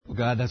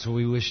God, that's what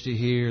we wish to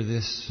hear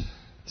this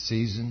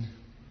season.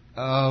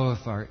 Oh,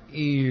 if our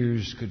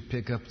ears could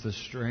pick up the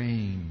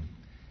strain,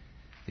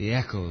 the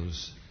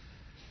echoes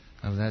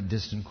of that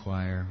distant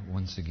choir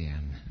once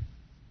again.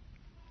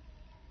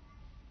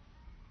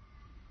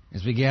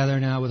 As we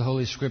gather now with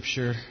Holy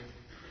Scripture,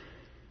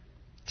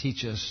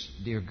 teach us,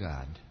 dear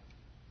God.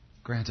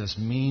 Grant us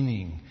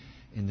meaning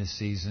in this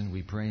season,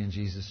 we pray in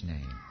Jesus'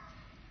 name.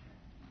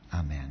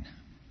 Amen.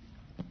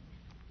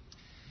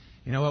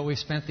 You know what? We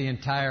spent the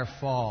entire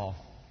fall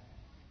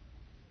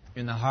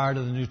in the heart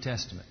of the New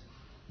Testament.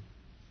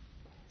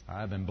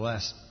 I've been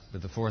blessed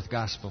with the fourth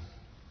gospel.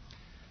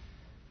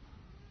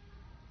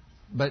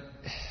 But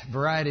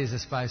variety is the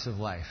spice of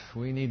life.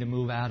 We need to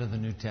move out of the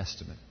New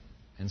Testament.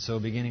 And so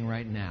beginning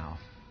right now,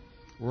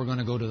 we're going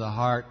to go to the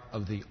heart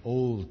of the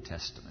Old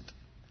Testament.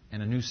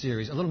 And a new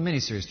series, a little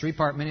mini-series,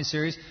 3-part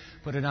mini-series.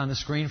 Put it on the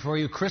screen for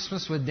you.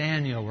 Christmas with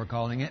Daniel, we're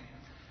calling it.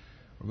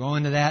 We're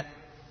going to that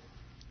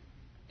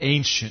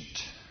ancient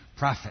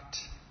prophet.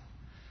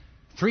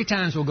 3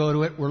 times we'll go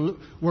to it.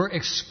 We're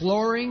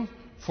exploring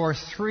for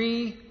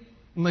 3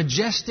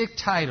 majestic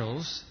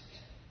titles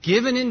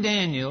given in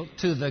Daniel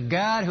to the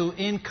God who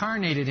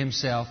incarnated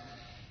himself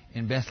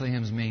in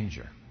Bethlehem's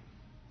manger.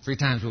 3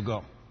 times we'll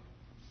go.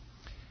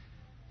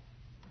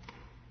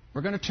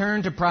 We're going to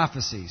turn to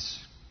prophecies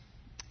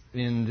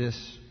in this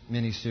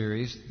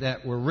mini-series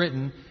that were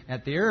written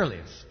at the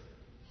earliest,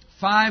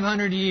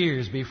 500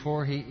 years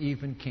before he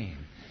even came.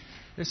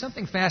 There's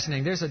something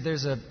fascinating.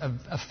 There's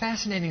a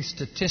fascinating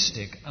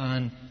statistic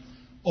on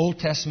Old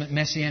Testament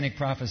messianic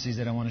prophecies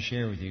that I want to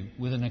share with you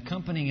with an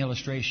accompanying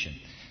illustration.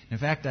 In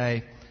fact,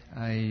 I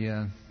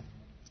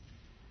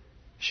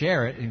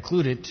share it,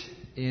 include it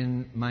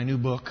in my new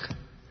book,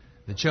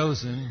 The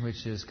Chosen,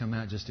 which has come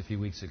out just a few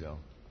weeks ago.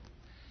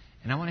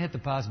 And I want to hit the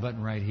pause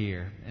button right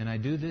here. And I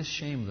do this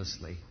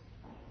shamelessly,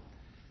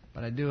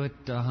 but I do it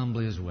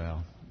humbly as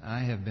well. I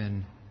have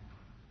been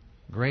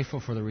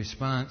grateful for the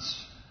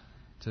response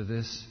to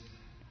this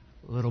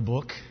little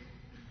book.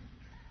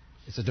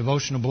 It's a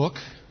devotional book,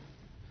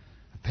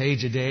 a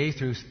page a day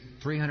through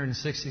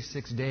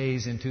 366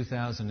 days in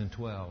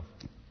 2012.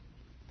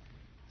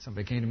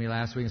 Somebody came to me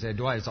last week and said,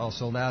 Dwight, it's all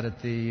sold out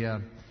at the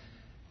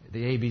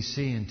ABC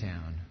in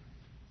town.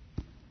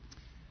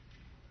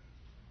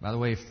 By the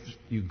way, if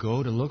you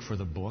go to look for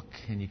the book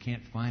and you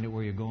can't find it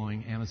where you're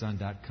going,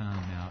 Amazon.com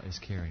now is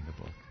carrying the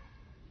book.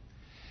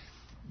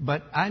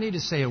 But I need to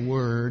say a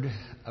word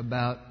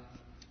about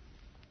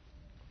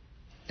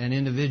an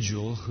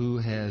individual who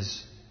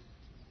has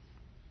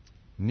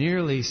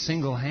nearly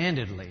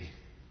single-handedly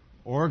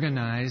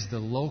organized the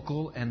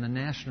local and the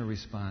national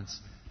response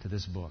to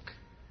this book.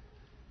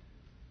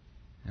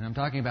 And I'm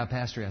talking about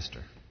Pastor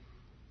Esther.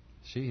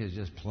 She has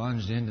just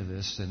plunged into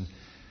this, and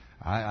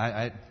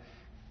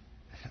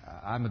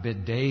I'm a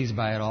bit dazed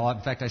by it all. In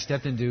fact, I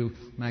stepped into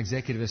my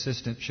executive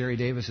assistant, Sherry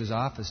Davis's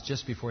office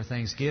just before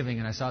Thanksgiving,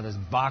 and I saw this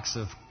box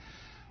of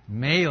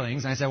mailings.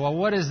 And I said, well,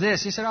 what is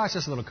this? He said, oh, it's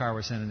just a little card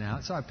we're sending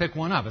out. So I picked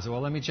one up. I said,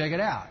 well, let me check it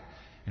out.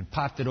 And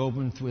popped it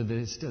open with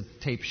it still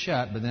taped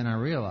shut, but then I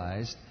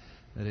realized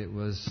that it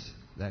was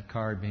that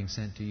card being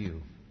sent to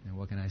you. And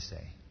what can I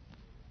say?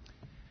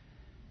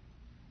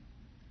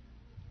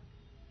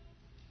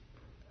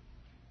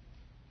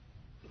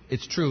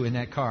 It's true in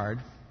that card,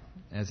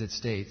 as it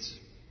states,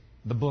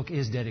 the book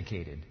is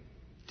dedicated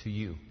to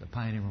you, the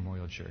Pioneer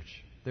Memorial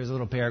Church. There's a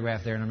little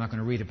paragraph there, and I'm not going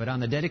to read it, but on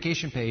the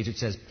dedication page it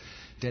says,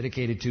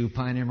 dedicated to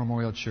Pioneer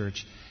Memorial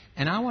Church.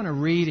 And I want to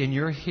read in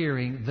your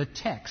hearing the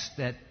text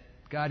that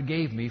God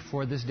gave me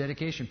for this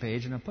dedication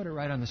page, and I'll put it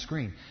right on the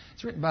screen.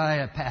 It's written by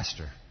a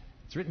pastor.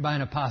 It's written by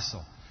an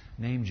apostle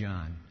named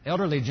John.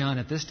 Elderly John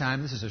at this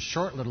time. This is a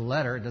short little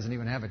letter. It doesn't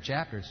even have a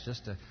chapter. It's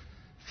just a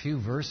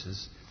few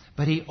verses.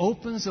 But he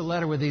opens the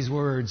letter with these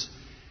words,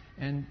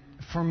 and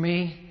for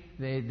me,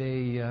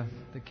 they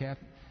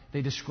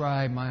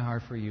describe my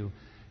heart for you.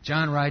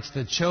 John writes,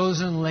 the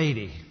chosen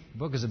lady. The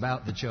book is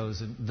about the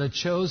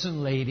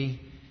chosen lady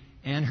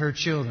and her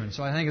children.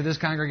 So I think of this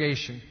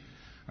congregation.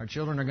 Our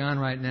children are gone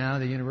right now,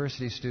 the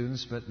university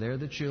students, but they're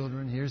the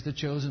children. Here's the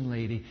chosen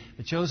lady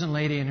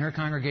and her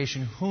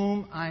congregation,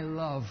 whom I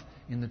love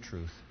in the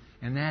truth.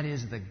 And that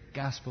is the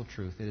gospel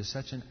truth. It is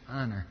such an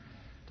honor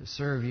to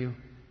serve you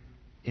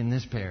in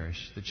this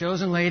parish. The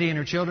chosen lady and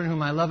her children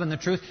whom I love in the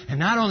truth. And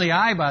not only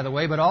I, by the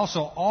way, but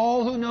also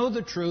all who know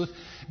the truth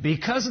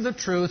because of the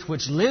truth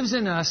which lives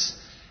in us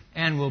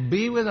and will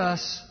be with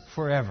us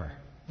forever.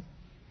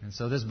 And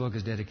so this book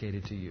is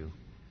dedicated to you.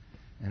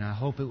 And I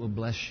hope it will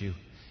bless you.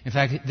 In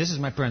fact, this is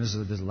my prayer. This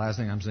is the last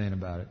thing I'm saying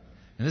about it.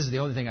 And this is the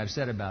only thing I've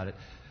said about it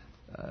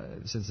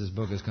since this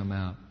book has come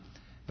out.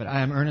 But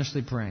I am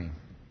earnestly praying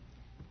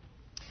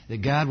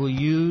that God will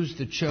use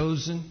the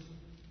chosen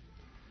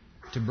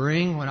to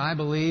bring what I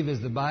believe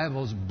is the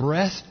Bible's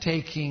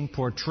breathtaking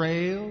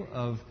portrayal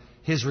of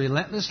His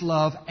relentless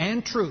love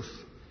and truth.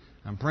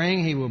 I'm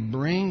praying He will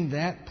bring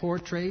that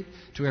portrait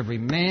to every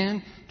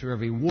man, to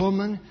every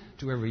woman,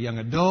 to every young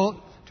adult,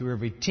 to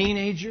every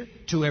teenager,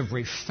 to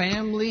every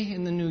family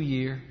in the new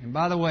year. And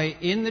by the way,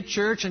 in the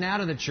church and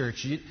out of the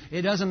church,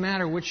 it doesn't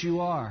matter which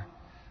you are.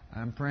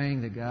 I'm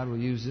praying that God will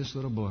use this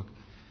little book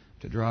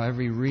to draw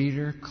every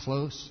reader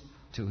close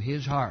to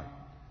His heart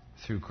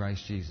through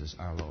Christ Jesus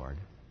our Lord.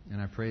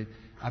 And I pray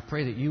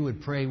that you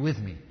would pray with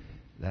me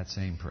that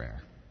same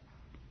prayer.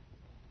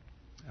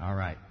 All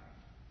right.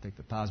 Take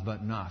the pause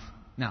button off.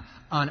 Now,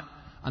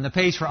 on the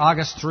page for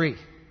August 3,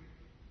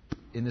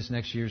 in this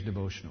next year's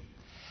devotional,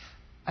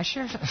 I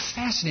share a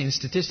fascinating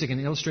statistic and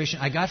illustration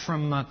I got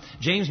from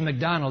James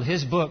MacDonald.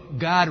 His book,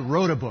 God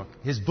Wrote a Book.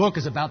 His book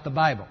is about the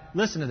Bible.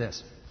 Listen to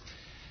this.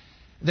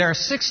 There are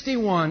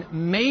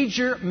 61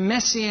 major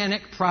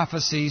messianic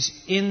prophecies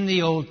in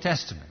the Old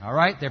Testament. All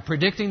right? They're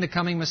predicting the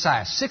coming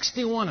Messiah.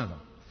 61 of them.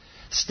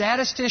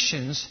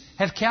 Statisticians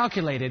have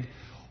calculated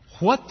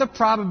what the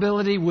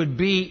probability would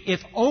be if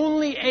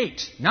only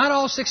 8, not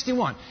all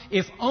 61,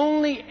 if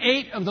only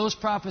 8 of those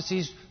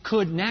prophecies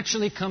could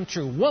naturally come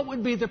true. What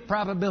would be the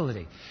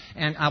probability?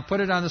 And I'll put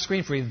it on the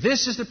screen for you.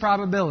 This is the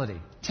probability.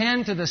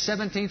 10 to the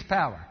 17th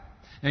power.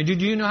 Now, do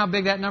you know how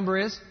big that number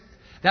is?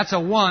 That's a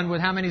 1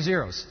 with how many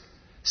zeros?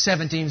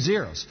 17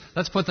 zeros.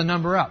 Let's put the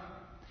number up.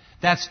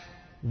 That's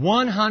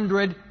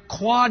 100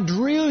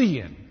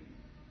 quadrillion.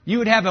 You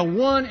would have a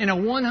 1 in a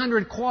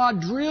 100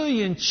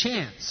 quadrillion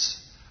chance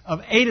of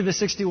 8 of the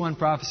 61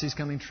 prophecies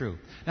coming true.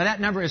 Now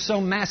that number is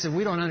so massive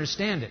we don't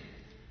understand it.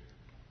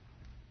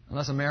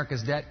 Unless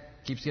America's debt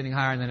keeps getting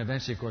higher, and then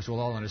eventually, of course, we'll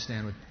all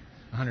understand what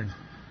 100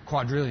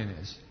 quadrillion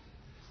is.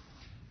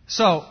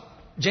 So,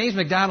 James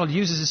MacDonald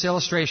uses this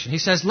illustration. He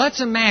says,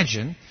 let's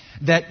imagine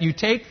that you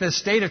take the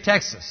state of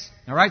Texas,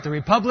 all right, the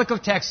Republic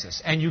of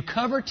Texas, and you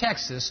cover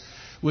Texas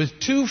with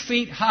 2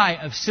 feet high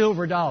of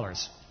silver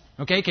dollars.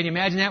 Okay, can you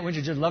imagine that?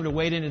 Wouldn't you just love to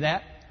wade into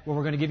that? Well,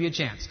 we're going to give you a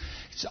chance.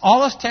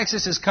 All of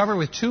Texas is covered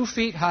with 2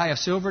 feet high of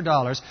silver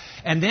dollars,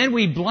 and then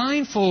we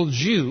blindfold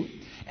you,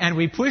 and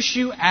we push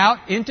you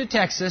out into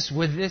Texas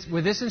with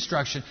this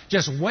instruction.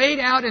 Just wade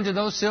out into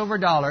those silver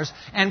dollars,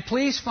 and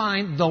please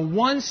find the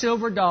one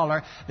silver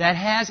dollar that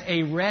has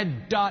a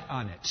red dot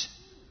on it.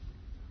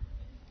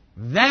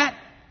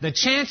 The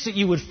chance that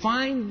you would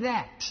find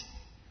that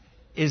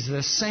is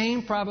the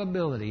same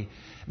probability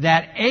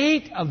that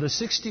 8 of the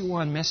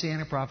 61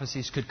 Messianic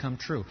prophecies could come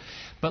true.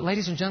 But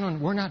ladies and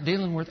gentlemen, we're not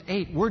dealing with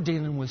 8. We're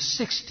dealing with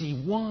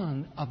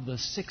 61 of the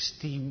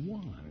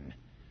 61.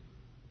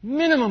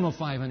 Minimum of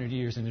 500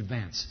 years in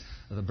advance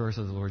of the birth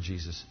of the Lord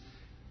Jesus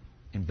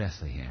in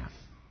Bethlehem.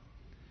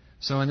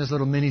 So in this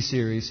little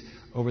mini-series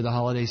over the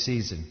holiday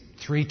season,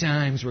 3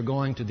 times we're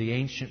going to the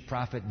ancient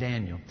prophet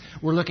Daniel.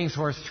 We're looking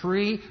for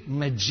 3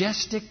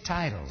 majestic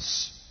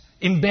titles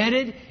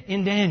embedded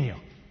in Daniel.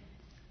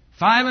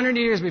 500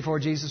 years before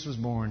Jesus was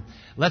born.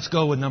 Let's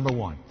go with number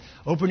 1.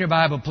 Open your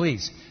Bible,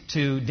 please,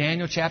 to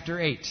Daniel chapter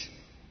 8.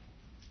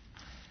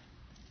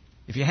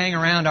 If you hang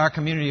around our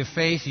community of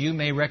faith, you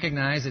may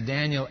recognize that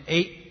Daniel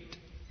 8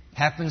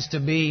 happens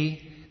to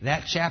be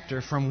that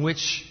chapter from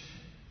which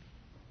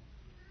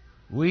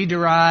we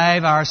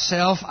derive our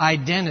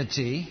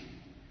self-identity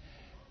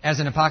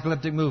as an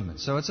apocalyptic movement.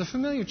 So it's a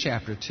familiar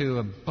chapter to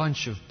a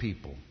bunch of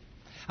people.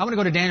 I want to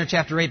go to Daniel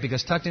chapter 8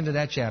 because tucked into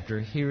that chapter,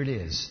 here it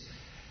is.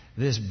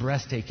 This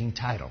breathtaking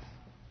title.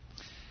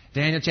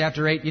 Daniel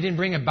chapter 8. You didn't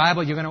bring a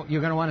Bible, you're going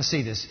to want to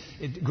see this.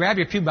 Grab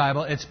your pew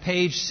Bible. It's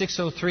page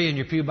 603 in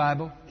your pew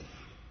Bible.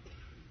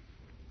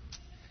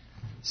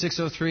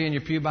 603 in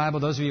your pew Bible.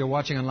 Those of you who are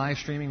watching on live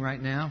streaming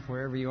right now,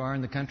 wherever you are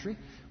in the country,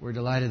 we're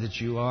delighted that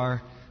you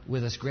are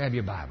with us. Grab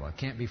your Bible. It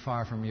can't be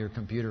far from your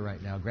computer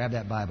right now. Grab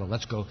that Bible.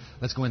 Let's go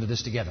into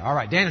this together. All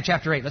right, Daniel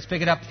chapter 8. Let's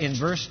pick it up in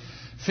verse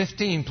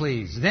 15,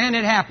 please. Then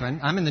it happened,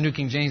 I'm in the New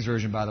King James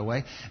Version, by the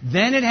way.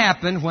 Then it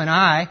happened when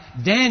I,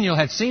 Daniel,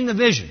 had seen the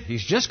vision.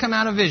 He's just come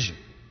out of vision.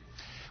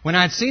 When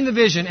I had seen the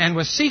vision and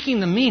was seeking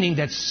the meaning,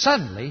 that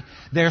suddenly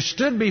there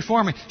stood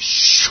before me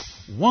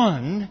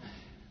one,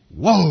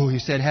 whoa, he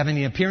said, having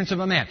the appearance of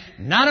a man.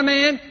 Not a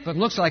man, but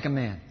looks like a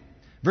man.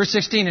 Verse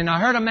 16, and I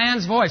heard a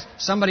man's voice,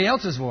 somebody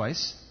else's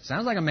voice,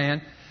 sounds like a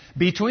man,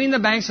 between the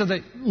banks of the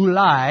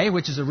Ulai,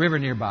 which is a river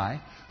nearby,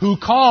 who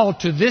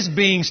called to this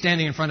being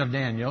standing in front of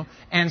Daniel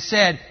and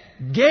said,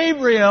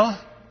 Gabriel,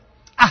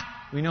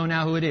 we know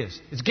now who it is.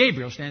 It's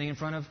Gabriel standing in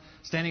front of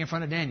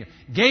Daniel.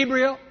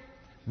 Gabriel,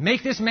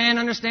 make this man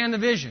understand the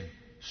vision.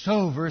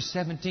 So, verse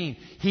 17,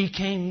 he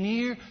came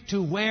near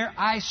to where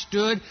I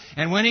stood,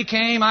 and when he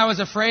came, I was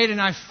afraid, and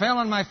I fell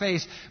on my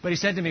face. But he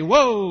said to me,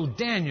 whoa,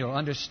 Daniel,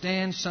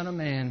 understand, son of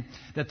man,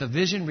 that the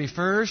vision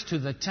refers to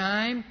the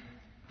time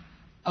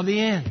of the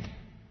end.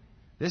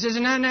 This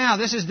isn't now.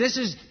 This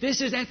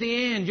is at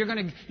the end.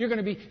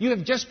 You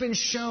have just been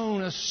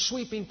shown a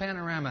sweeping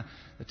panorama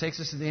that takes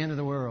us to the end of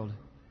the world.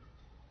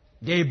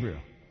 Gabriel.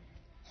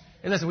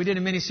 Hey, listen, we did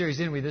a mini-series,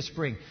 didn't we, this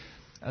spring?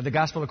 The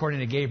Gospel according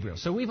to Gabriel.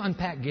 So we've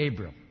unpacked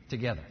Gabriel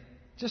together.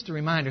 Just a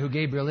reminder who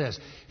Gabriel is.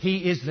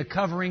 He is the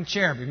covering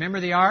cherub. Remember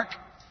the ark?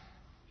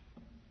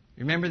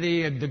 Remember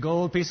the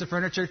gold piece of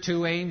furniture?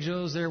 2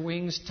 angels, their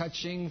wings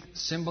touching,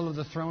 symbol of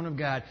the throne of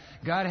God.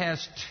 God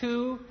has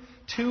two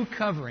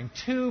covering,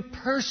 2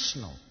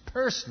 personal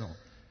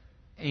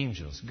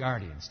angels,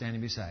 guardians,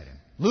 standing beside him.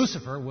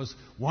 Lucifer was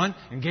one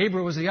and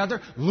Gabriel was the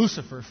other.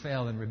 Lucifer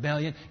fell in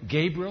rebellion.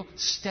 Gabriel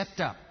stepped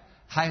up.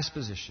 Highest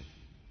position.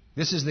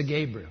 This is the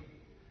Gabriel.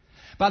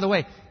 By the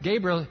way,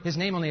 Gabriel, his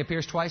name only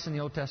appears twice in the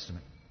Old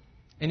Testament.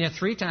 And yet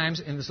 3 times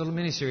in this little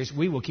mini-series,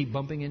 we will keep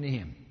bumping into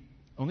him.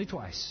 Only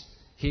twice.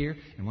 Here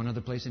and one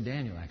other place in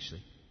Daniel,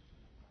 actually.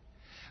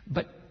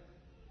 But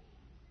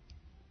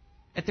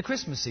at the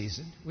Christmas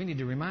season, we need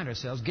to remind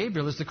ourselves,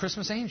 Gabriel is the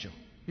Christmas angel.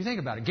 You think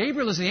about it.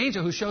 Gabriel is the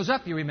angel who shows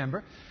up, you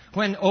remember.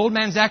 When old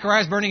man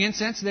Zechariah is burning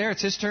incense there,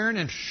 it's his turn,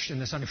 and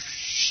the sun,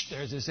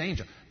 there's this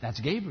angel. That's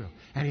Gabriel.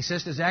 And he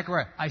says to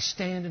Zechariah, I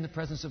stand in the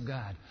presence of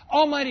God.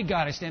 Almighty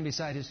God, I stand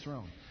beside his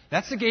throne.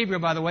 That's the Gabriel,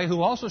 by the way,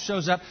 who also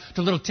shows up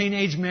to little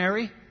teenage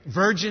Mary,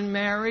 Virgin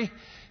Mary.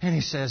 And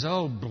he says,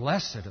 oh,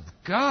 blessed of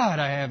God,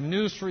 I have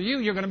news for you.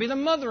 You're going to be the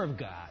mother of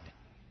God.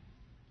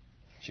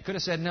 She could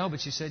have said no, but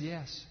she said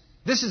yes.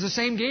 This is the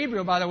same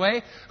Gabriel, by the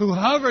way, who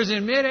hovers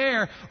in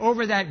midair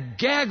over that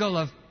gaggle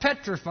of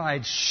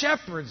petrified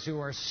shepherds who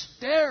are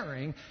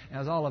staring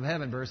as all of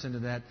heaven bursts into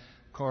that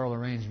choral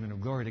arrangement of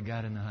glory to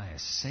God in the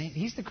highest.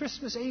 He's the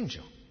Christmas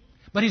angel.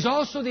 But he's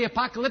also the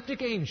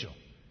apocalyptic angel.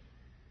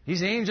 He's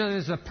the angel that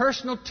is a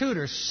personal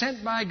tutor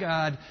sent by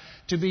God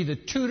to be the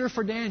tutor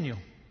for Daniel.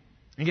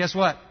 And guess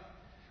what?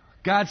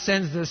 God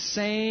sends the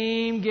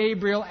same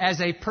Gabriel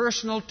as a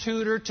personal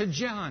tutor to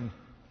John.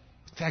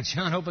 In fact,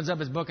 John opens up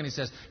his book and he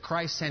says,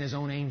 Christ sent his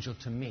own angel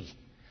to me.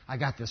 I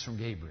got this from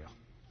Gabriel.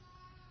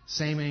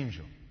 Same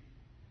angel.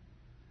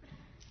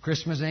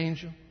 Christmas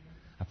angel.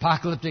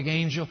 Apocalyptic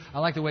angel. I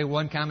like the way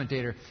one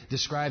commentator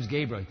describes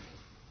Gabriel.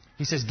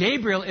 He says,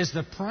 Gabriel is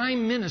the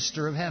prime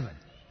minister of heaven.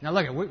 Now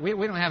look, we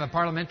don't have a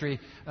parliamentary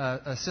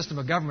system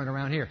of government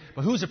around here.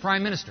 But who's a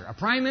prime minister? A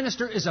prime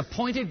minister is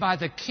appointed by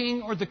the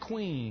king or the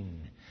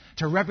queen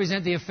to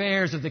represent the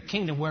affairs of the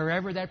kingdom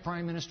wherever that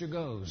prime minister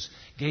goes.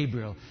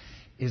 Gabriel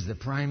is the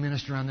prime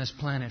minister on this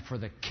planet for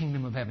the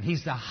kingdom of heaven.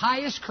 He's the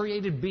highest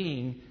created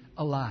being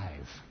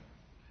alive.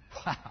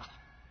 Wow.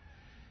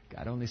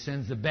 God only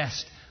sends the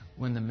best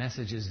when the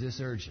message is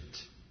this urgent.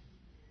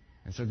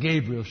 And so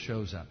Gabriel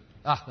shows up.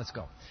 Let's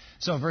go.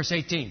 So verse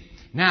 18.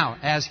 Now,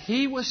 as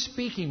he was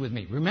speaking with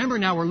me. Remember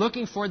now, we're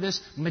looking for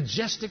this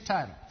majestic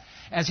title.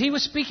 As he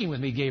was speaking with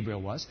me,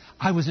 Gabriel was,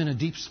 I was in a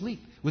deep sleep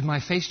with my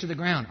face to the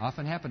ground.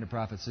 Often happened to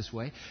prophets this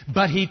way.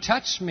 But he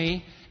touched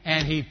me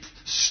and he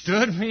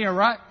stood me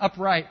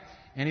upright.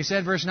 And he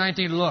said, verse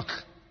 19, look,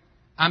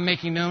 I'm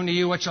making known to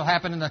you what shall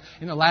happen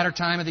in the latter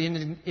time of the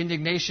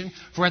indignation.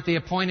 For at the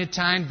appointed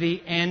time,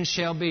 the end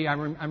shall be.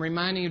 I'm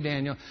reminding you,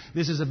 Daniel,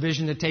 this is a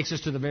vision that takes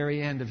us to the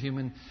very end of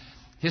human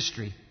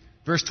history.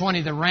 Verse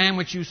 20, the ram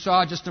which you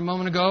saw just a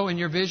moment ago in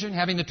your vision,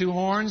 having the 2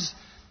 horns,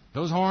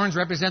 those horns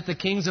represent the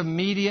kings of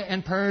Media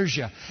and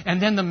Persia.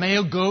 And then the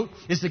male goat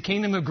is the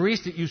kingdom of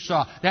Greece that you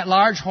saw. That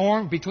large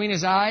horn between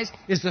his eyes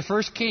is the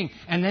first king.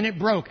 And then it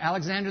broke.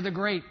 Alexander the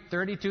Great,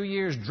 32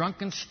 years,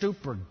 drunken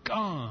stupor,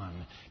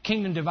 gone.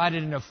 Kingdom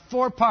divided into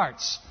 4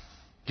 parts.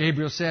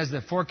 Gabriel says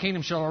that 4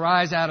 kingdoms shall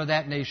arise out of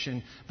that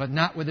nation, but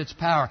not with its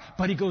power.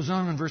 But he goes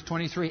on in verse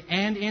 23,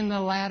 and in the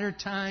latter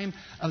time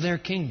of their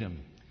kingdom,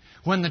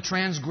 when the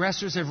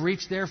transgressors have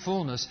reached their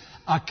fullness,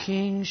 a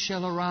king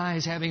shall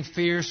arise having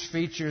fierce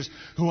features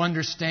who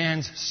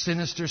understands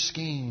sinister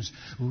schemes.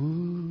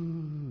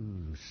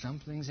 Ooh,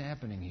 something's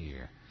happening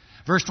here.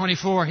 Verse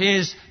 24,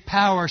 his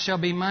power shall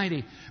be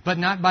mighty, but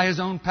not by his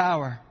own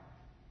power.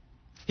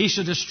 He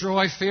shall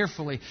destroy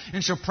fearfully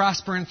and shall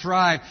prosper and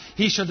thrive.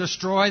 He shall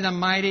destroy the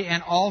mighty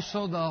and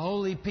also the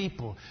holy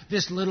people.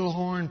 This little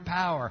horn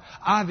power,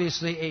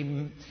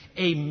 obviously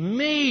a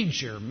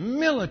major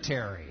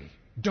military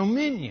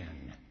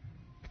dominion.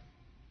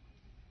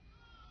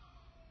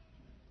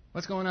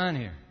 What's going on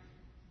here?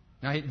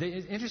 Now,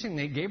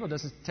 interestingly, Gabriel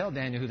doesn't tell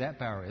Daniel who that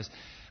power is.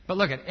 But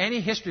look, at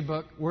any history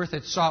book worth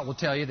its salt will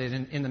tell you that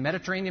in the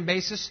Mediterranean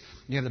basis,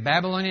 you have the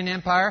Babylonian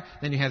Empire,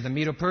 then you have the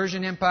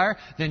Medo-Persian Empire,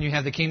 then you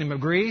have the Kingdom of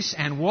Greece.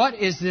 And what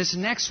is this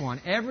next one?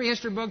 Every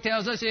history book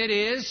tells us it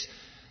is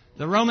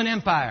the Roman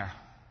Empire.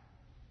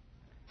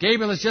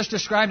 Gabriel has just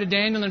described to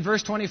Daniel in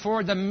verse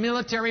 24 the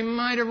military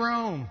might of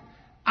Rome.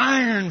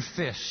 Iron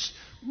fists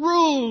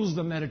rules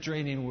the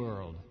Mediterranean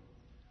world.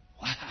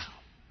 Wow.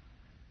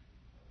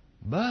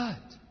 But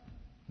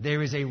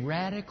there is a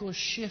radical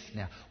shift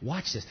now.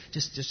 Watch this.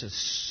 Just a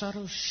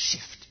subtle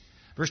shift.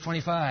 Verse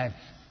 25.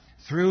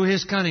 Through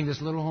his cunning,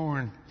 this little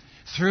horn,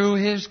 through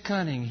his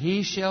cunning,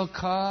 he shall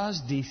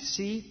cause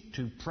deceit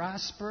to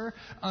prosper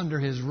under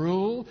his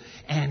rule,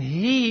 and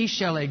he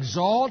shall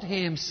exalt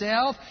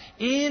himself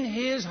in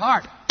his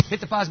heart.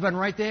 Hit the pause button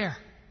right there.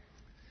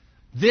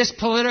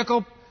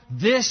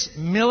 This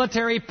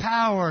military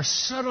power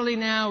subtly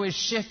now is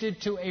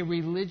shifted to a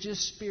religious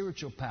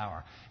spiritual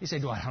power. You say,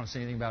 I don't say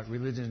anything about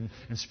religion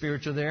and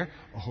spiritual there.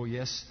 Oh,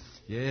 yes.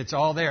 Yeah, it's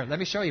all there. Let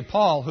me show you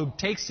Paul, who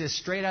takes this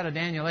straight out of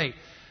Daniel 8.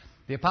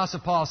 The Apostle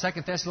Paul,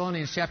 2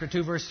 Thessalonians chapter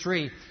 2, verse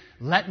 3.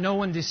 Let no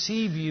one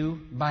deceive you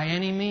by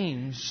any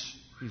means.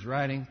 He's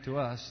writing to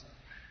us.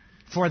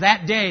 For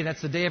that day,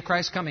 that's the day of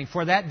Christ's coming,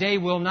 for that day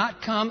will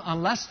not come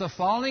unless the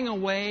falling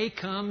away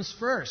comes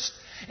first.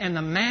 And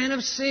the man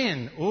of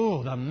sin,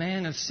 the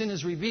man of sin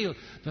is revealed,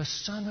 the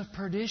son of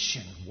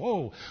perdition,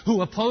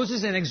 who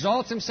opposes and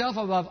exalts himself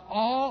above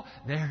all,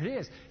 there it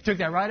is. He took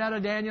that right out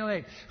of Daniel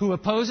 8. Who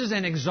opposes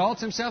and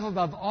exalts himself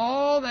above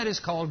all that is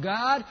called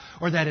God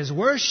or that is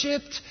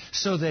worshipped,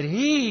 so that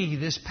he,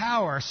 this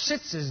power,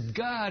 sits as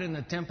God in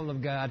the temple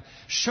of God,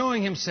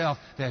 showing himself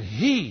that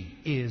he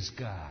is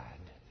God.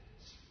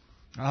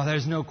 Oh,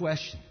 there's no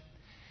question.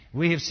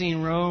 We have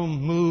seen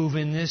Rome move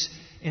in this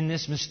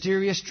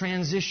mysterious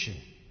transition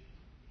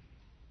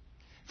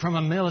from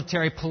a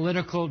military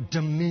political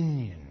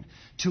dominion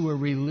to a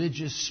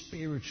religious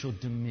spiritual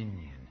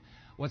dominion.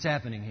 What's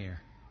happening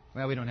here?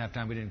 Well, we don't have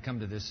time. We didn't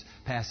come to this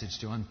passage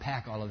to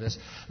unpack all of this.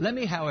 Let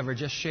me, however,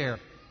 just share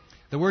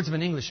the words of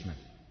an Englishman.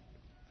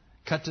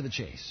 Cut to the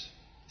chase.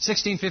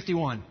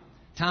 1651,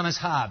 Thomas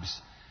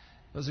Hobbes.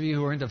 Those of you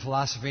who are into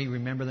philosophy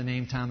remember the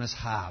name Thomas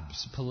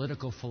Hobbes,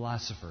 political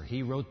philosopher.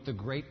 He wrote the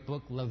great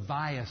book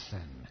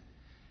Leviathan.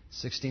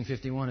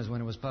 1651 is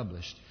when it was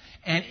published.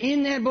 And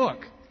in that book,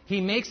 he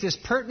makes this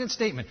pertinent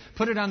statement.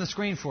 Put it on the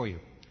screen for you.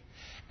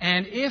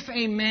 And if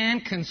a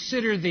man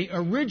consider the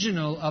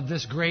original of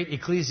this great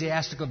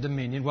ecclesiastical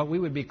dominion, what we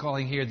would be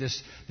calling here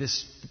this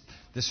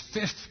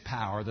fifth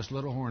power, this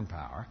little horn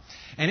power,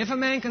 and if a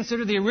man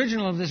consider the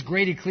original of this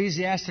great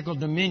ecclesiastical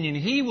dominion,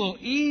 he will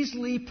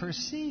easily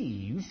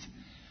perceive,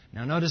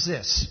 now notice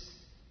this,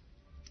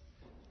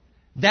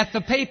 that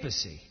the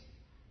papacy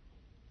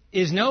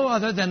is no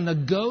other than the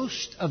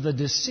ghost of the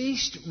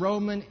deceased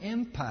Roman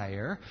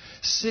Empire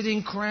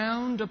sitting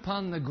crowned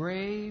upon the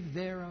grave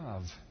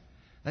thereof.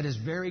 That is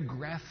very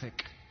graphic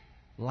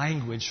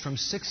language from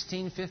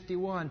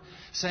 1651,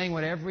 saying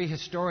what every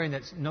historian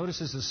that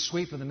notices the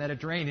sweep of the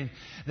Mediterranean,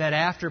 that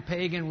after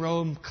pagan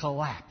Rome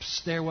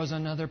collapsed, there was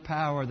another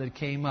power that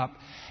came up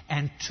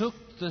and took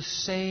the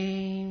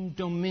same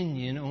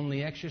dominion,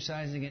 only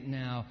exercising it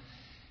now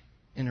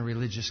in a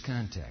religious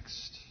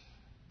context.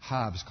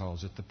 Hobbes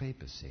calls it the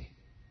papacy.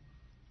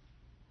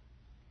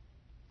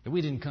 But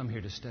we didn't come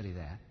here to study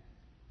that.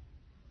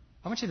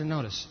 I want you to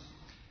notice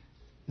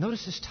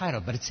this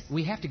title, but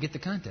we have to get the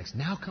context.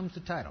 Now comes the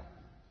title.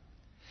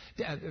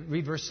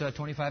 Read verse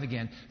 25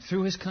 again.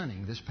 Through his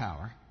cunning, this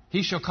power,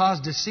 he shall cause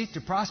deceit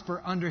to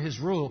prosper under his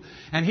rule,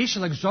 and he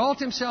shall exalt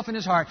himself in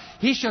his heart.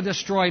 He shall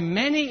destroy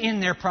many in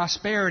their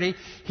prosperity.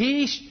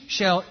 He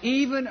shall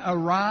even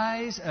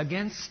arise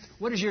against...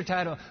 What is your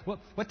title?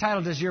 What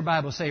title does your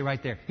Bible say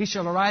right there? He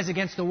shall arise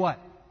against the what?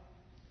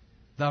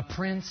 The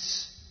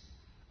Prince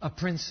of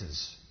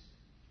Princes.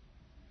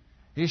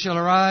 He shall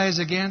arise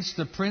against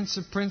the Prince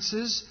of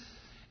Princes,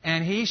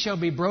 and he shall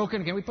be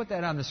broken. Can we put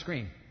that on the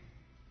screen?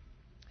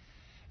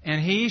 And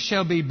he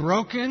shall be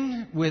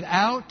broken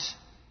without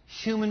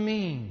human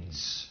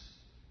means.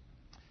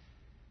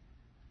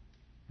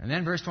 And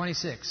then verse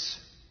 26.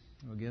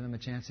 We'll give them a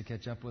chance to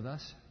catch up with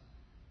us.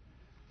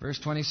 Verse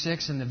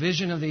 26, and the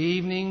vision of the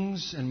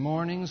evenings and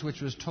mornings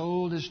which was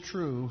told is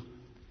true.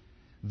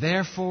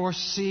 Therefore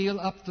seal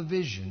up the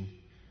vision,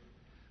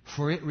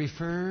 for it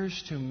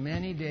refers to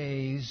many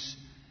days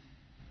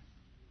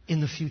in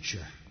the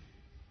future.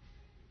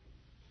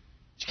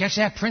 Did you catch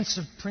that? Prince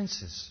of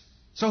Princes.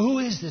 So who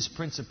is this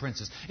Prince of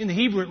Princes? In the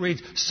Hebrew it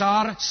reads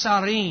Sar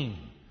Sarim.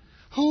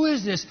 Who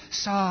is this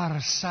Sar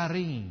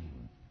Sarim?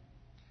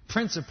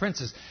 Prince of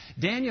Princes.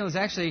 Daniel is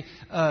actually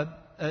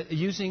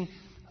using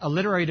a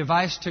literary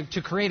device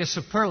to create a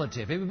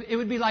superlative. It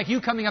would be like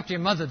you coming up to your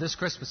mother this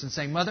Christmas and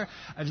saying, Mother,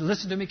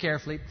 listen to me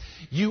carefully.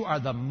 You are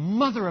the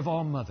mother of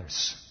all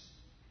mothers.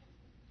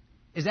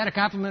 Is that a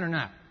compliment or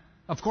not?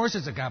 Of course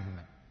it's a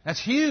compliment. That's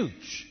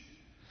huge.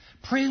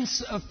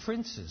 Prince of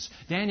Princes.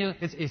 Daniel,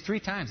 it's 3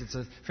 times. It's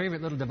a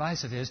favorite little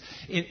device of his.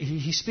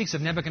 He speaks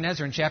of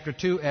Nebuchadnezzar in chapter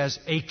 2 as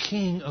a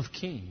king of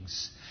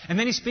kings. And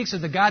then he speaks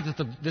of the God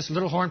that this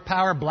little horn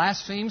power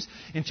blasphemes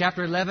in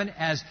chapter 11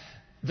 as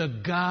the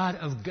God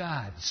of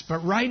gods.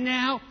 But right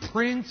now,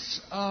 Prince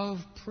of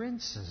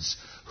Princes.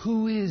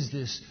 Who is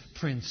this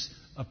Prince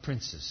of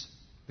Princes?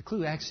 The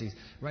clue actually is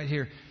right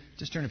here.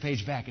 Just turn a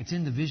page back. It's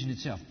in the vision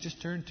itself.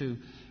 Just turn to,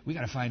 we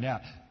got to find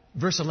out.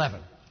 Verse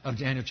 11 of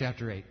Daniel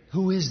chapter 8.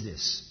 Who is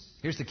this?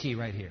 Here's the key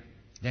right here.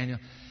 Daniel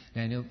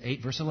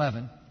 8 verse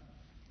 11.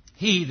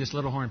 He, this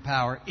little horn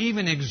power,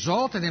 even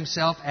exalted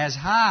himself as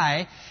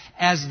high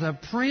as the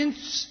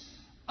prince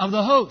of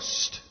the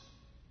host.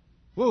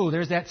 Whoa,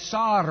 there's that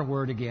Sar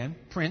word again,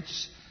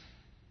 prince.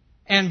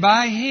 And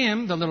by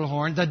him, the little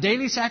horn, the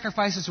daily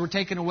sacrifices were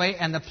taken away,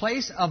 and the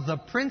place of the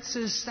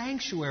prince's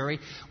sanctuary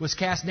was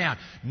cast down.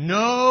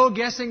 No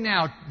guessing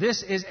now.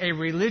 This is a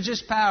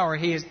religious power.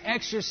 He is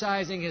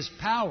exercising his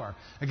power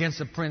against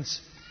the prince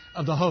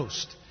of the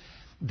host.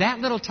 That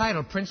little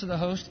title, Prince of the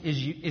Host,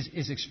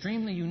 is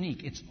extremely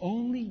unique. It's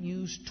only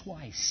used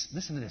twice.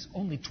 Listen to this.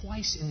 Only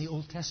twice in the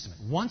Old Testament.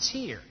 Once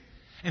here,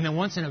 and then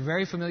once in a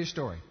very familiar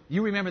story.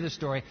 You remember this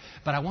story,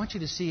 but I want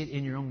you to see it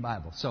in your own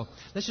Bible. So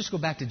let's just go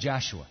back to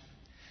Joshua.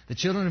 The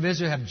children of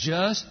Israel have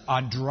just,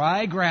 on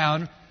dry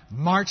ground,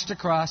 marched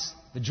across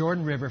the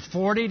Jordan River.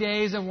 40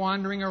 days of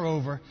wandering are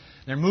over.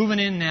 They're moving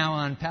in now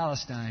on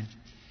Palestine.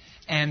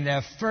 And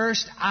the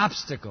first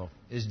obstacle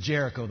is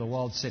Jericho, the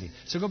walled city.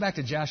 So go back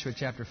to Joshua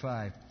chapter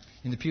 5.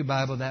 In the Pew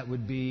Bible, that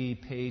would be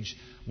page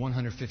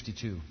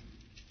 152.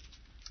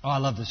 Oh, I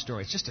love this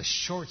story. It's just a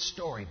short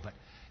story, but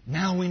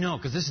now we know,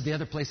 because this is the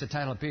other place the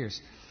title appears.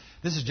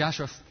 This is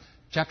Joshua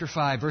chapter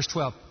 5,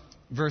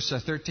 verse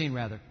 13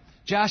 rather.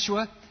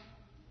 Joshua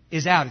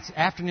is out. It's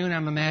afternoon,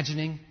 I'm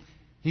imagining.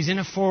 He's in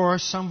a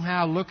forest,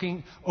 somehow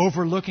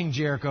overlooking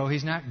Jericho.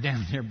 He's not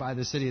down there by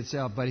the city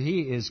itself, but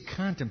he is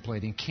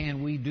contemplating,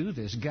 can we do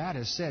this? God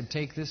has said,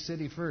 take this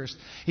city first.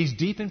 He's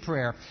deep in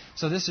prayer.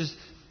 So this is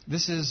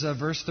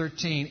verse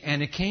 13.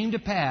 And it came to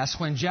pass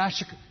when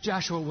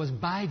Joshua was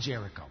by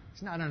Jericho.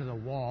 He's not under the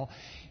wall.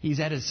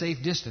 He's at a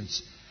safe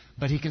distance,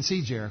 but he can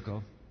see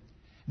Jericho.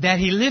 That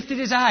he lifted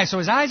his eyes. So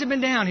his eyes have been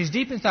down. He's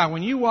deep in thought.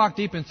 When you walk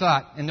deep in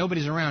thought and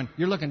nobody's around,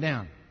 you're looking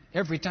down.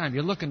 Every time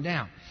you're looking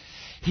down.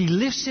 He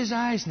lifts his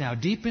eyes now,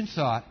 deep in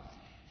thought,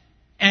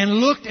 and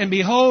looked, and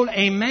behold,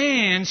 a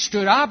man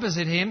stood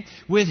opposite him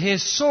with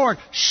his sword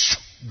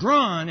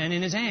drawn and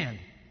in his hand.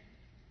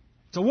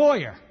 It's a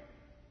warrior.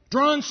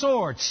 Drawn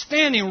sword,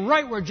 standing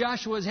right where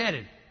Joshua is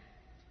headed.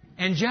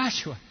 And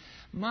Joshua,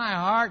 my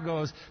heart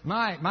goes,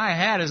 my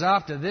hat is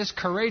off to this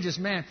courageous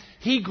man.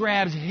 He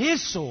grabs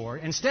his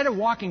sword, instead of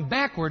walking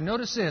backward,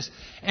 notice this,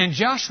 and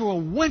Joshua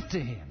went to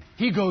him.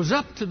 He goes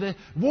up to the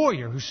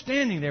warrior who's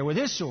standing there with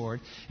his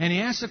sword, and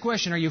he asks the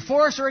question, are you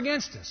for us or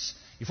against us?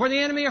 You for the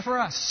enemy or for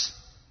us?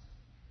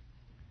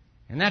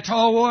 And that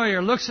tall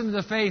warrior looks into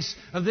the face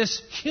of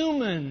this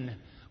human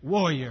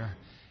warrior,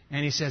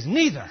 and he says,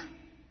 neither.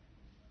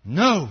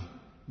 No.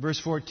 Verse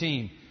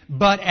 14.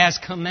 But as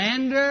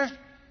commander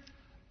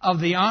of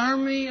the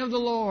army of the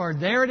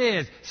Lord, there it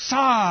is,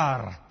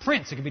 Sar,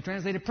 prince, it can be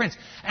translated prince,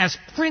 as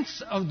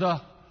prince of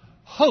the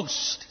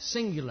host,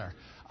 singular,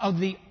 of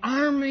the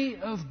army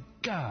of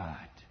God,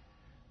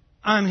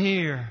 I'm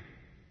here.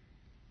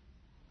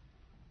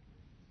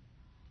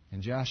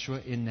 And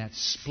Joshua, in that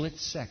split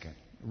second,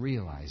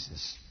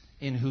 realizes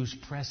in whose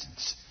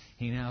presence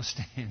he now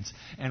stands.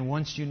 And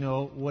once you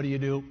know, what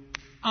do?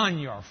 On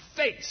your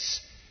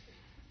face.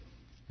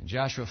 And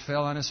Joshua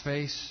fell on his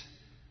face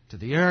to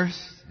the earth,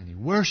 and he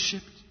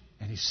worshipped,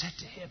 and he said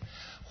to him,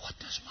 what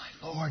does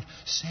my Lord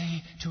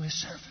say to his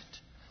servant?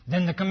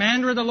 Then the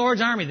commander of the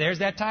Lord's army, there's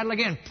that title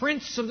again,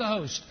 Prince of the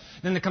Host.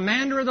 Then the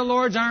commander of the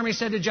Lord's army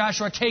said to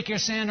Joshua, take your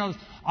sandal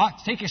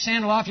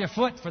off your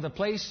foot, for the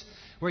place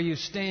where you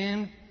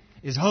stand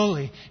is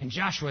holy. And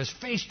Joshua's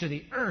face to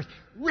the earth,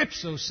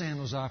 rips those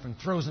sandals off and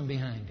throws them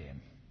behind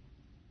him.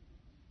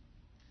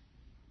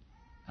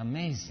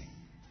 Amazing.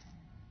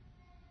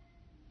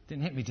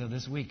 Didn't hit me till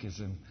this week as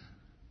I'm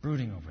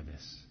brooding over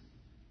this.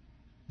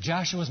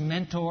 Joshua's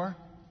mentor,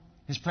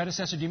 his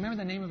predecessor, do you remember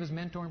the name of his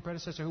mentor and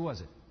predecessor? Who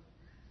was it?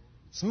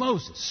 It's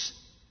Moses.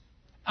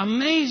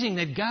 Amazing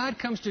that God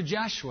comes to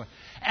Joshua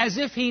as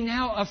if he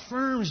now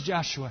affirms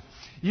Joshua.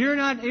 You're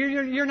not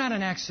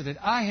an accident.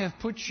 I have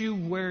put you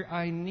where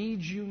I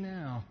need you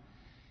now.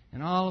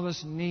 And all of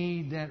us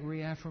need that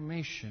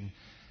reaffirmation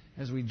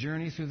as we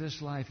journey through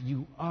this life.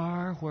 You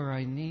are where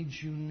I need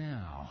you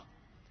now.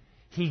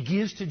 He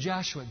gives to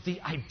Joshua the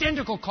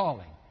identical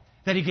calling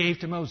that he gave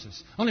to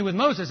Moses. Only with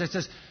Moses it's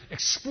this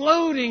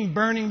exploding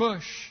burning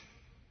bush.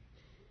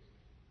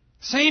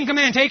 Same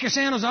command, take your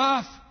sandals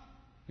off.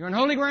 You're on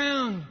holy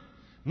ground.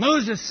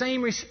 Moses,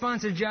 same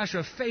response as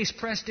Joshua, face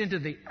pressed into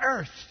the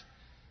earth.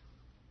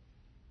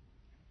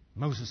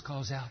 Moses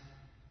calls out.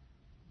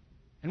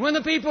 And when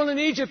the people in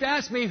Egypt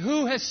ask me,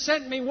 who has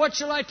sent me, what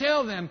shall I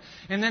tell them?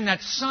 And then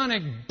that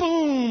sonic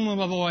boom of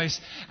a voice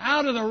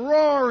out of the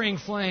roaring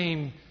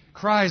flame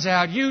cries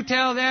out, you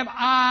tell them,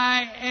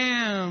 I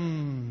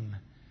am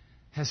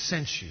has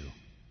sent you.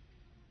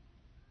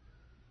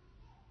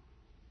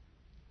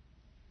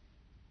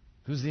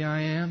 Who's the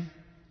I am?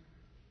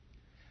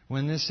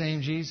 When this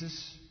same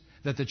Jesus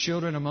that the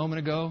children a moment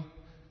ago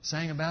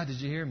sang about, did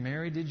you hear?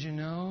 Mary, did you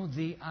know?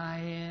 The I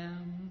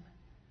am.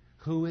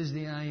 Who is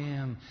the I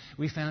am?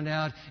 We found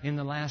out in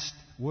the last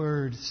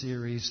word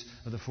series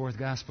of the fourth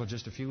gospel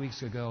just a few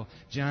weeks ago.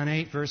 John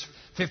 8, verse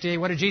 58.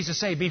 What did Jesus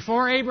say?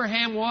 Before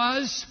Abraham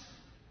was,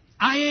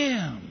 I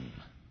am.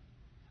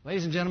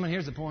 Ladies and gentlemen,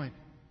 here's the point.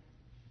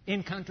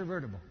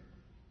 Incontrovertible.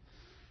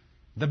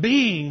 The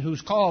being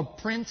who's called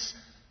Prince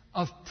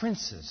of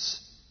Princes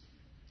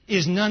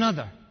is none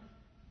other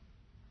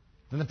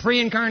than the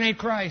pre-incarnate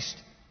Christ,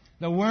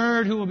 the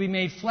Word who will be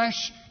made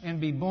flesh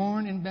and be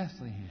born in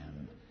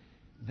Bethlehem.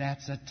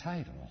 That's a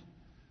title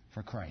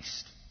for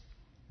Christ.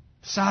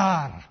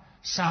 Sar,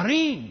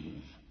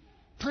 Sarim,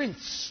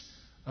 Prince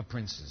of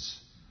Princes.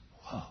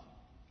 Whoa.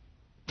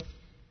 You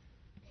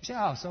say,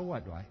 oh, so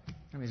what, Dwight?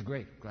 I mean, it's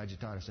great. Glad you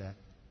taught us that.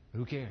 But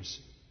who cares?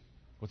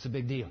 What's the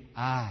big deal?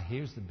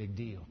 Here's the big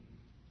deal.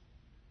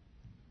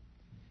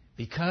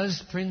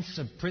 Because Prince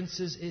of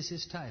Princes is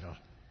his title,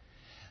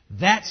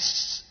 that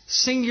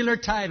singular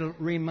title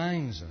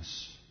reminds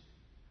us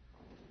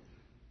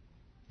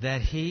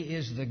that he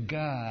is the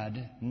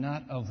God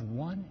not of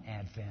one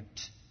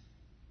advent,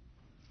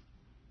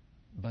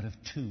 but of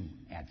two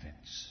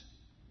Advents.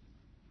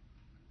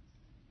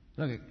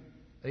 Look,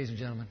 ladies and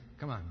gentlemen,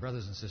 come on,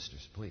 brothers and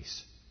sisters,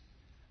 please.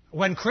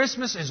 When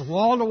Christmas is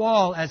wall to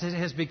wall, as it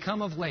has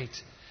become of late,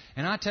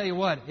 and I tell you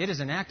what, it is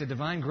an act of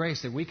divine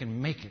grace that we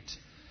can make it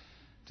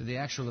to the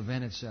actual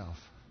event itself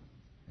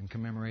in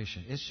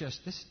commemoration. It's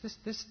just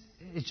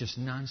it's just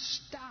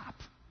nonstop.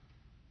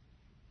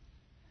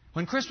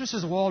 When Christmas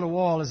is wall to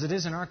wall, as it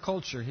is in our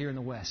culture here in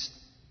the West,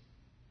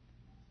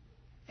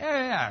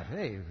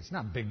 hey, it's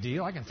not a big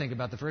deal. I can think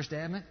about the first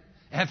Advent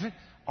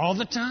all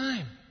the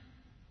time.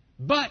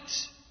 But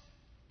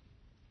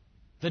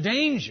the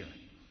danger,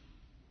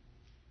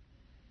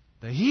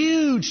 the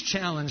huge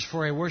challenge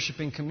for a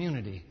worshiping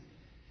community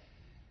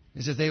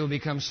is that they will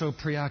become so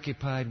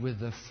preoccupied with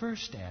the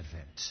first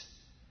Advent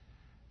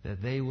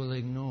that they will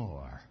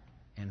ignore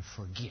and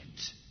forget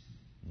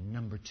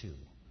number two.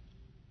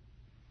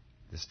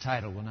 This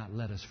title will not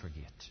let us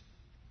forget.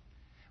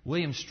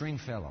 William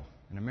Stringfellow,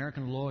 an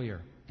American lawyer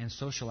and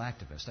social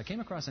activist, I came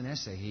across an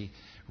essay he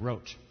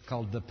wrote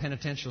called The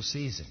Penitential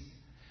Season.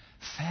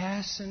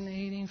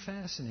 Fascinating,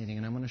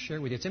 and I'm going to share it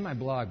with you. It's in my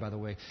blog, by the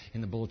way,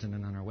 in the bulletin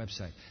and on our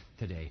website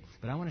today.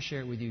 But I want to share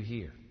it with you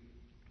here.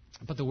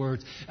 Put the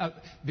words,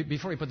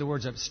 before we put the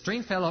words up,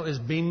 Stringfellow is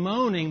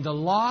bemoaning the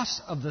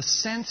loss of the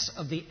sense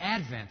of the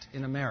Advent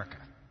in America.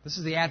 This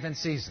is the Advent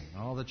season.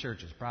 All the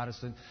churches,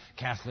 Protestant,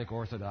 Catholic,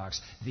 Orthodox,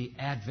 the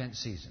Advent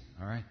season.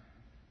 All right?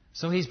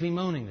 So he's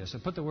bemoaning this. So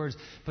put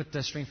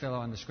the Stringfellow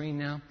on the screen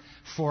now.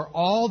 For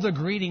all the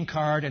greeting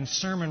card and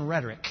sermon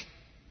rhetoric,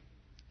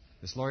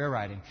 this lawyer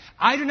writing,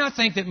 I do not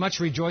think that much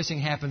rejoicing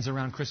happens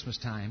around Christmas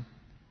time,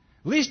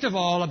 least of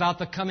all about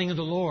the coming of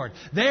the Lord.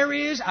 There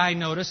is, I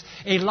notice,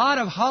 a lot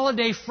of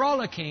holiday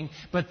frolicking,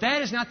 but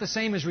that is not the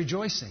same as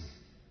rejoicing.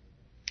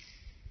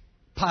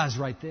 Pause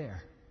right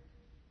there.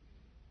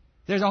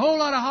 There's a whole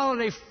lot of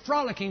holiday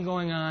frolicking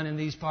going on in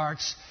these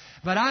parts,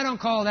 but I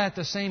don't call that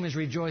the same as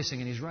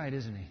rejoicing. And he's right,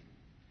 isn't he?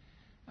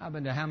 I've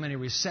been to how many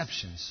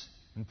receptions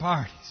and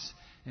parties,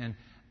 and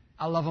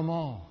I love them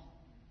all.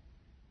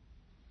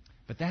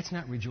 But that's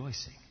not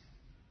rejoicing.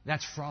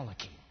 That's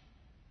frolicking.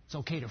 It's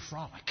okay to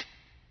frolic,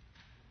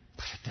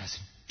 but it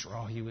doesn't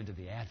draw you into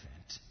the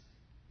Advent.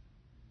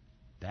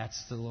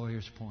 That's the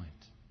lawyer's point.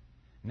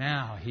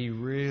 Now he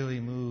really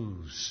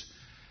moves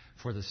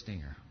for the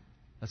stinger.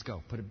 Let's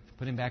go.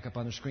 Put him back up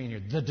on the screen here.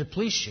 The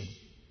depletion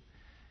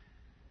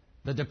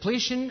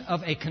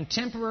of a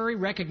contemporary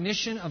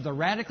recognition of the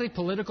radically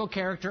political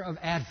character of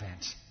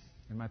Advent.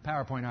 And my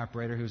PowerPoint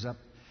operator, who's up,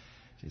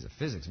 she's a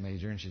physics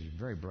major, and she's a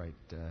very bright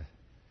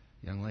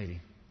young lady.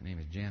 Her name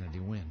is Jana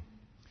DeWin.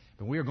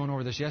 But we were going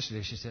over this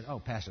yesterday. She said,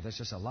 Pastor, that's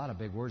just a lot of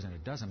big words, and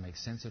it doesn't make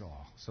sense at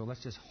all. So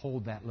let's just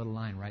hold that little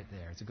line right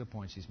there. It's a good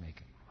point she's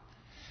making.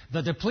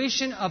 The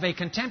depletion of a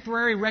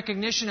contemporary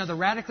recognition of the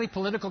radically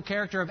political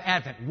character of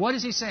Advent. What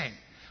is he saying?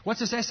 What's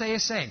this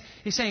essayist saying?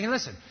 He's saying,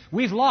 listen,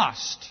 we've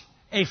lost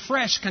a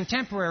fresh,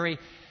 contemporary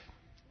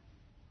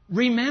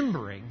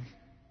remembering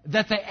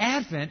that the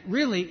Advent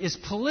really is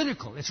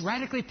political. It's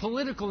radically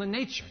political in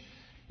nature.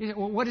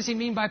 Well, what does he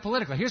mean by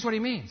political? Here's what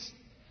he means.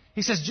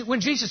 He says,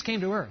 when Jesus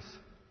came to earth,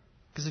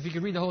 because if you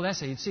could read the whole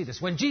essay, you'd see this.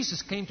 When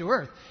Jesus came to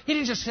earth, he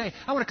didn't just say,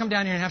 I want to come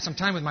down here and have some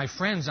time with my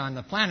friends on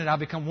the planet. I'll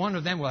become one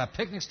of them. We'll have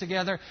picnics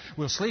together.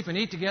 We'll sleep and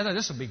eat together.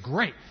 This will be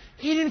great.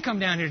 He didn't come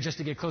down here just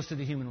to get close to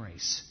the human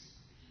race.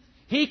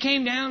 He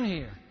came down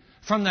here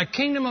from the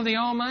kingdom of the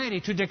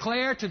Almighty to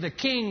declare to the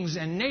kings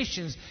and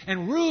nations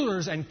and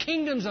rulers and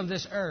kingdoms of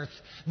this earth,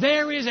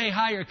 there is a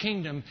higher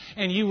kingdom,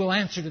 and you will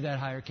answer to that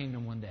higher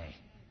kingdom one day.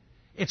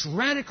 It's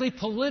radically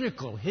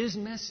political, his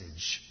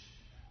message.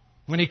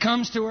 When he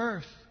comes to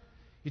earth,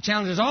 he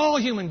challenges all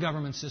human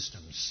government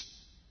systems.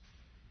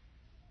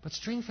 But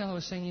Stringfellow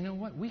is saying, you know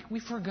what?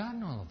 We've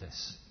forgotten all of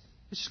this.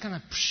 It's just kind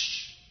of,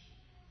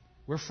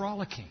 we're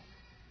frolicking.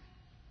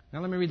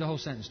 Now let me read the whole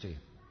sentence to you.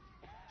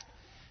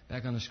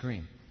 Back on the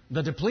screen.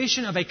 The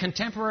depletion of a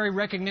contemporary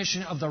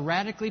recognition of the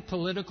radically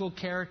political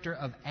character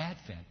of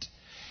Advent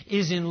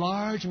is in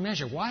large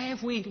measure. Why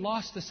have we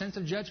lost the sense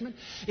of judgment?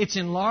 It's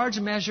in large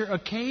measure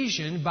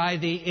occasioned by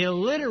the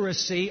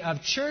illiteracy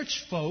of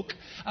church folk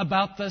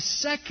about the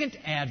second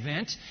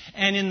Advent,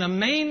 and in the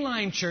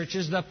mainline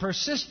churches, the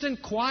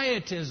persistent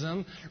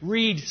quietism,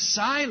 read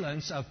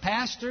silence of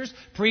pastors,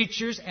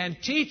 preachers,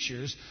 and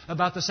teachers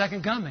about the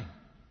second coming.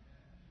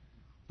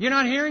 You're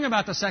not hearing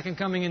about the second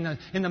coming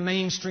in the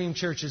mainstream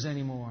churches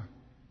anymore.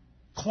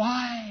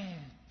 Quiet.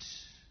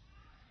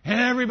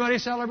 Everybody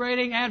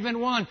celebrating Advent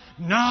 1.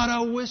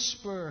 Not a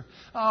whisper.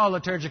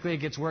 Liturgically it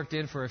gets worked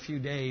in for a few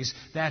days.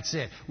 That's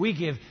it. We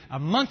give a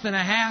month and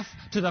a half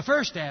to the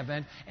first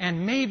Advent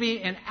and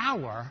maybe an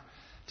hour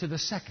to the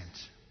second.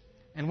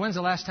 And when's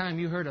the last time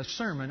you heard a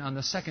sermon on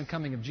the second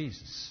coming of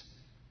Jesus?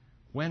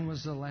 When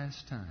was the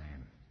last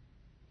time?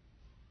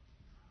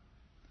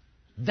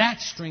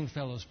 That's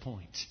Stringfellow's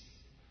point.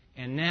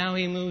 And now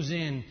he moves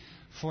in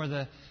for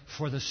the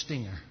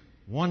stinger.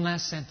 One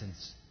last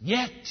sentence.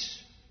 Yet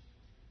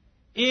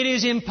it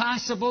is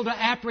impossible to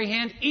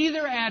apprehend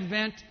either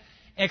Advent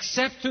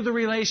except through the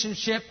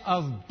relationship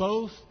of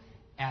both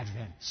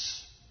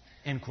Advents.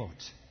 End quote.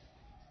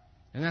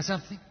 Isn't that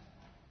something?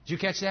 Did you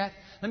catch that?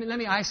 Let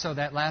me ISO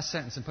that last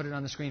sentence and put it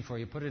on the screen for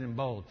you. Put it in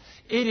bold.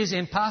 It is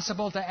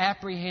impossible to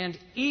apprehend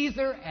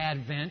either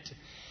advent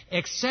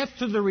except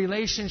through the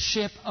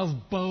relationship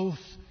of both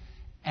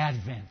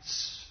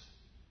advents.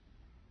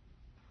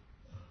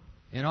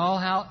 In all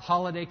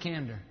holiday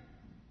candor,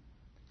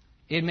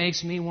 it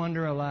makes me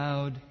wonder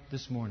aloud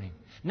this morning,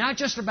 not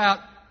just about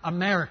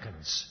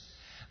Americans,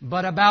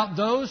 but about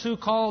those who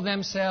call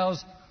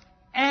themselves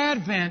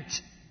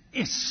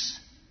Adventists.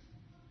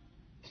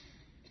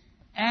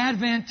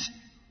 Adventists.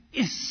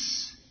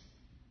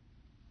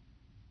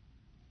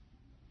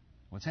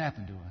 What's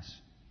happened to us?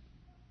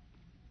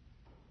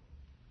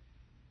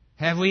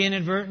 Have we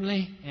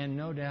inadvertently, and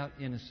no doubt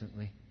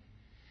innocently,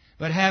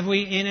 but have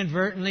we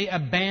inadvertently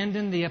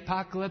abandoned the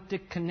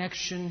apocalyptic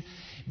connection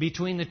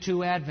between the two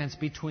Advents,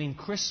 between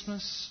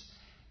Christmas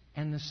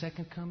and the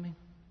second coming?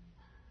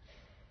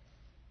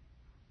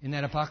 In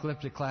that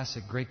apocalyptic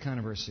classic, Great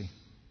Controversy,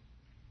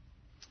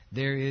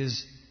 there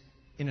is,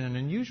 in an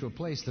unusual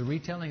place, the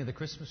retelling of the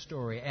Christmas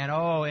story. And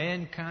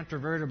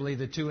incontrovertibly,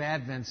 the two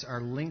Advents are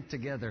linked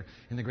together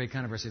in the Great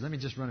Controversy. Let me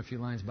just run a few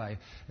lines by.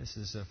 This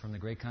is from the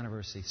Great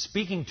Controversy.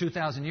 Speaking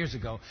 2,000 years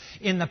ago,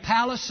 in the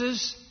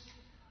palaces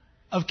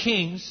of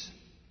kings,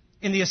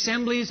 in the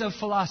assemblies of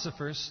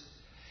philosophers,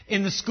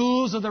 in the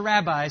schools of the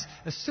rabbis.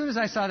 As soon as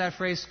I saw that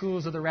phrase,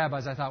 schools of the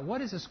rabbis, I thought,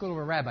 what is a school of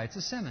a rabbi? It's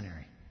a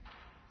seminary.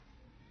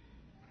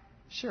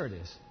 Sure it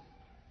is.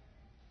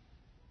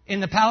 In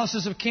the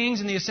palaces of kings,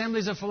 in the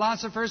assemblies of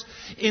philosophers,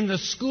 in the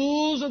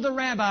schools of the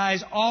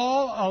rabbis,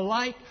 all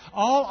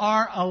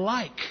are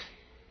alike.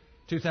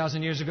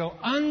 2,000 years ago,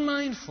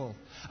 unmindful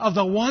of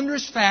the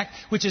wondrous fact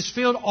which has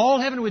filled all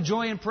heaven with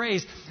joy and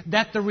praise,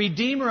 that the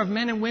Redeemer of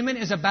men and women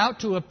is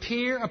about to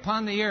appear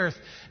upon the earth.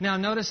 Now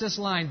notice this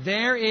line.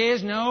 There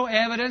is no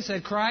evidence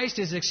that Christ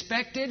is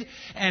expected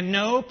and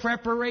no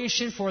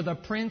preparation for the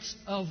Prince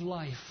of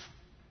Life.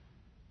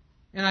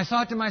 And I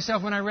thought to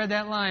myself when I read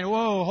that line,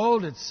 whoa,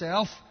 hold it,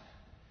 self.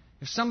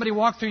 If somebody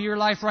walked through your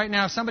life right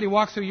now, if somebody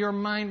walked through your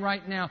mind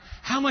right now,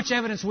 how much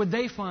evidence would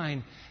they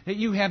find that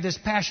you have this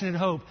passionate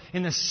hope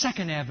in the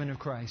second advent of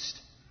Christ?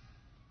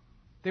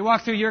 They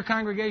walk through your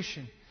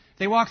congregation.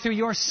 They walk through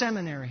your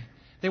seminary.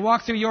 They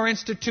walk through your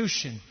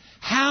institution.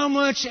 How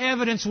much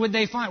evidence would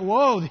they find?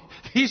 Whoa,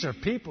 these are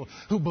people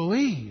who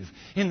believe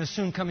in the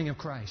soon coming of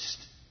Christ.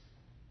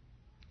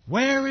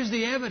 Where is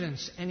the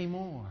evidence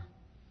anymore?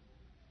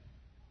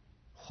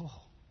 Oh,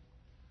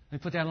 let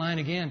me put that line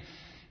again.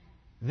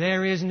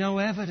 There is no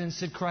evidence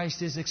that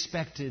Christ is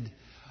expected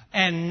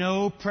and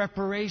no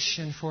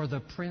preparation for the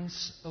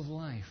Prince of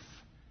Life.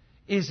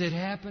 Is it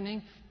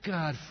happening?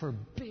 God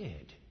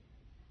forbid.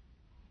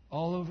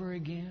 All over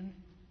again?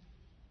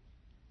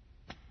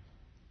 The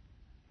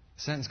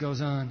sentence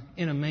goes on.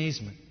 In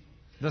amazement,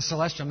 the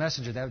celestial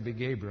messenger, that would be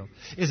Gabriel,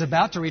 is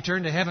about to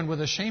return to heaven with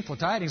the shameful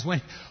tidings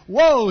when,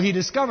 whoa, he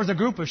discovers a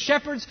group of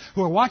shepherds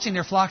who are watching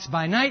their flocks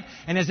by night,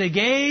 and as they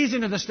gaze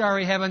into the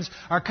starry heavens,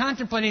 are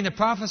contemplating the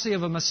prophecy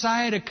of a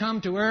Messiah to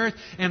come to earth,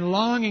 and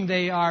longing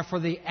they are for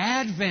the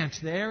advent,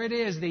 there it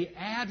is, the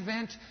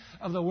advent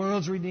of the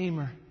world's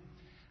Redeemer.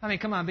 I mean,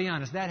 come on, be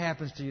honest. That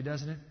happens to you,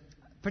 doesn't it?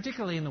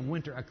 Particularly in the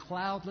winter, a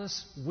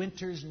cloudless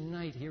winter's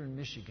night here in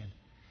Michigan.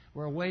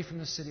 We're away from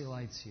the city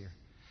lights here.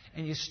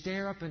 And you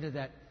stare up into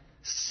that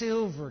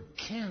silver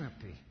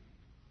canopy,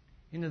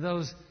 into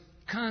those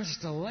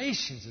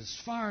constellations as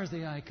far as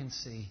the eye can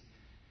see.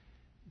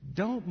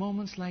 Don't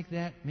moments like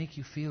that make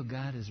you feel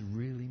God is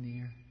really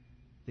near?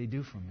 They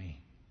do for me.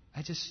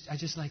 I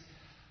just like,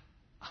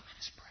 I'm in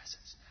His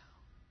presence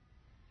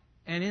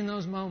now. And in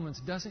those moments,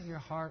 doesn't your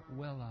heart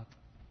well up?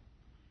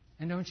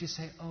 And don't you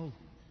say, oh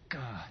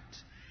God,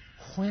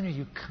 when are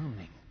you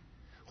coming?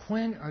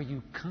 When are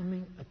you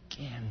coming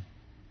again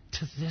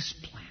to this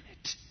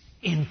planet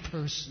in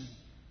person?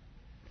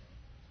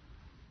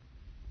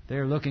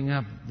 They're looking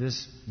up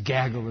this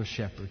gaggle of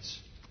shepherds,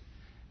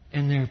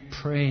 and they're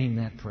praying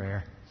that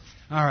prayer.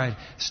 All right,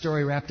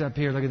 story wrapped up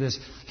here. Look at this.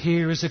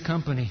 Here is a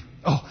company.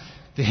 Oh,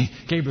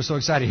 Gabriel's so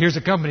excited. Here's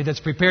a company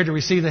that's prepared to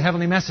receive the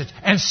heavenly message.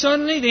 And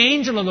suddenly the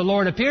angel of the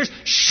Lord appears.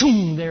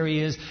 Shoom, there he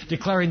is,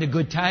 declaring the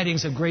good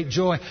tidings of great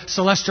joy.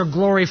 Celestial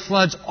glory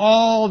floods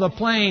all the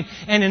plain.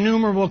 An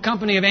innumerable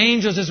company of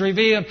angels is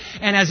revealed.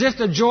 And as if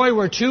the joy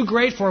were too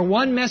great for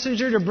one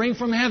messenger to bring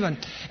from heaven,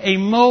 a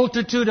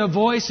multitude of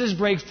voices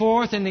break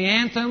forth in the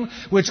anthem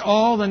which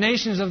all the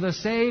nations of the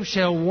saved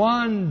shall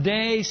one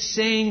day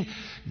sing.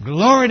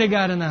 Glory to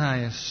God in the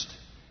highest,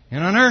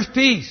 and on earth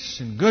peace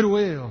and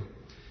goodwill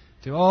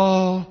to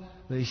all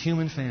the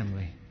human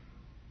family.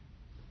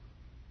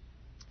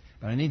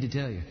 But I need to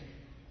tell you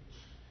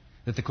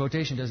that the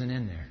quotation doesn't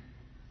end there.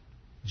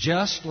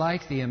 Just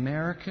like the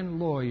American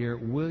lawyer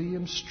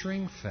William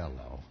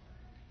Stringfellow,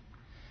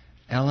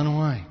 Ellen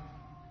White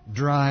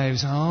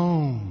drives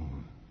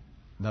home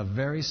the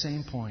very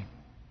same point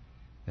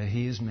that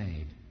he has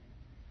made.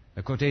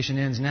 The quotation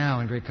ends now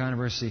in Great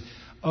Controversy.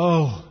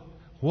 Oh,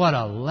 what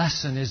a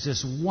lesson is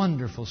this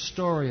wonderful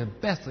story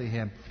of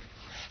Bethlehem.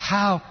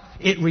 How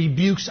it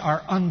rebukes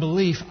our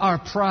unbelief, our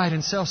pride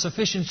and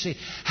self-sufficiency.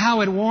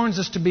 How it warns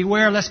us to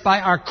beware lest by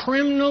our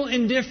criminal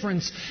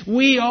indifference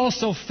we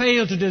also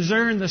fail to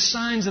discern the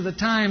signs of the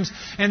times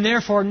and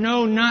therefore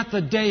know not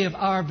the day of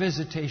our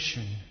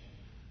visitation.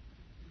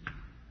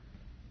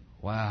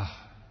 Wow.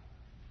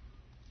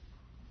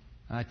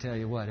 I tell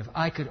you what, if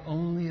I could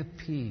only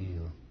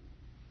appeal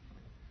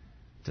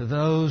to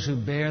those who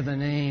bear the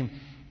name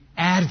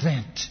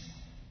Advent-ist,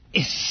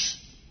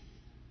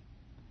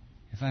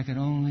 if I could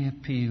only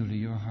appeal to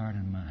your heart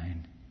and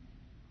mind,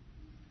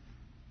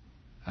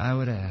 I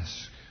would ask,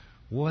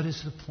 what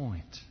is the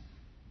point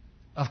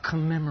of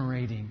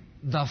commemorating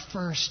the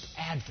first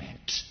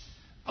Advent?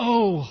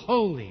 Oh,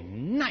 holy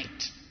night!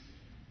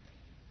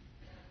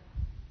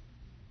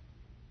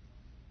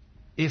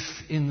 If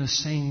in the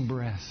same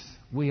breath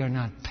we are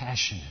not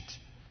passionate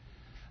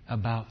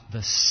about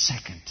the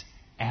second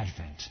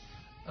Advent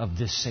of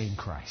this same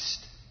Christ.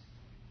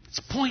 It's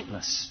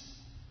pointless.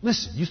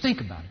 Listen, you think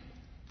about it.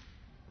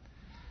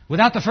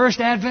 Without the first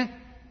Advent,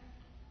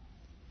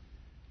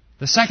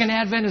 the second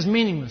Advent is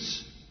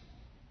meaningless.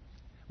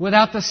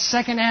 Without the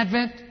second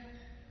Advent,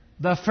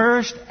 the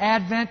first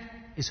Advent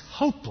is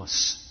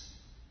hopeless.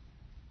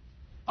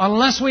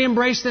 Unless we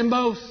embrace them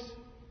both,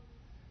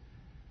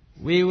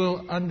 we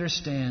will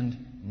understand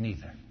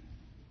neither.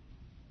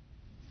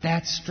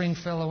 That's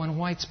Stringfellow and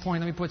White's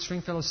point. Let me put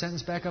Stringfellow's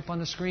sentence back up on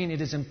the screen.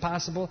 It is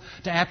impossible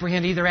to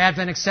apprehend either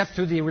Advent except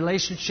through the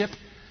relationship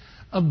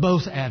of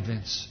both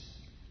Advents.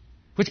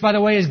 Which, by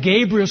the way, is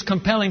Gabriel's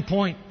compelling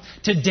point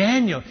to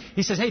Daniel.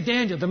 He says, hey,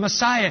 Daniel, the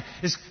Messiah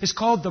is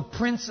called the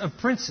Prince of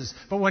Princes.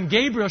 But when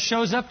Gabriel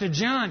shows up to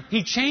John,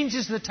 he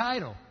changes the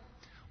title.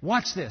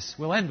 Watch this.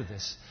 We'll end with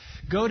this.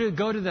 Go to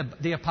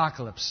the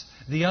Apocalypse,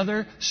 the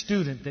other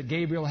student that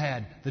Gabriel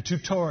had, the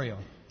tutorial.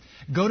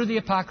 Go to the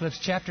Apocalypse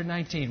chapter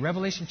 19,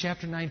 Revelation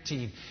chapter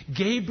 19.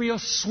 Gabriel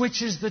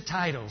switches the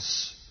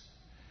titles.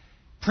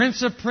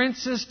 Prince of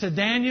Princes to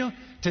Daniel,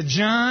 to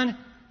John,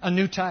 a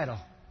new title.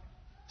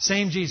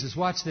 Same Jesus.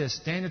 Watch this.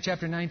 Daniel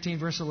chapter 19,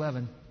 verse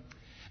 11.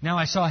 Now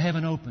I saw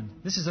heaven open.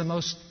 This is the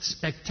most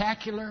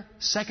spectacular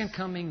second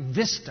coming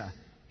vista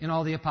in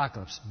all the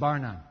Apocalypse, bar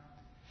none.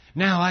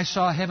 Now I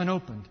saw heaven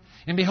opened,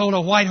 and behold,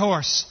 a white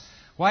horse.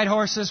 White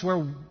horses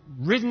were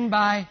ridden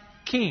by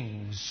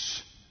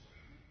kings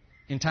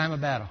in time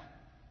of battle.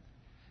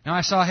 Now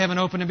I saw heaven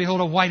open, and behold,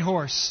 a white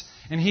horse.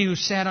 And he who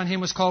sat on him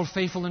was called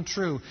Faithful and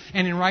True.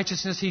 And in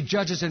righteousness he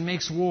judges and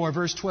makes war.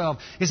 Verse 12.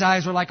 His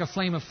eyes were like a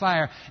flame of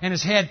fire. And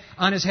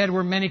on his head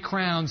were many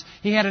crowns.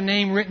 He had a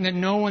name written that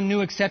no one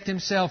knew except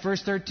himself.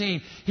 Verse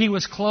 13. He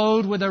was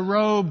clothed with a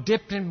robe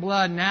dipped in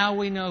blood. Now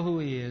we know who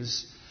he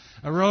is.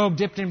 A robe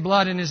dipped in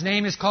blood. And his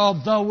name is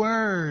called the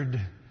Word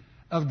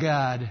of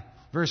God.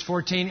 Verse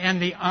 14,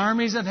 and the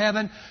armies of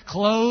heaven,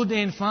 clothed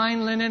in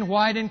fine linen,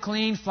 white and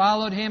clean,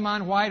 followed him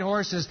on white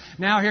horses.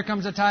 Now here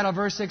comes the title,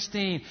 verse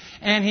 16.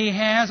 And he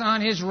has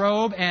on his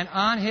robe and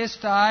on his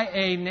thigh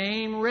a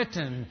name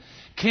written,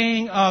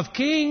 King of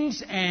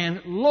Kings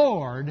and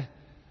Lord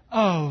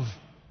of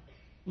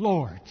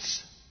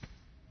Lords.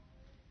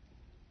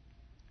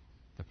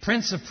 The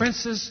Prince of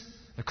Princes,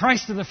 the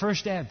Christ of the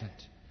first Advent,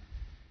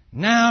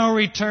 now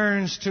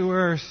returns to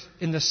earth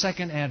in the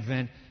second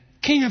Advent,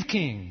 King of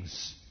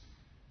Kings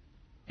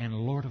and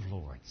Lord of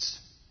Lords.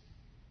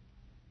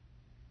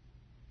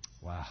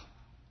 Wow.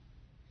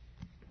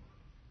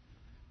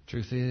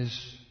 Truth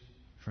is,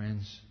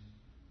 friends,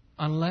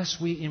 unless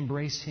we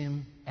embrace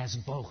Him as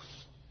both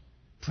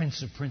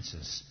Prince of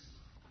Princes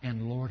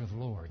and Lord of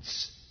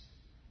Lords,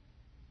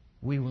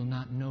 we will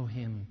not know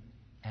Him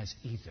as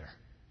either.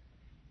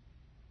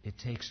 It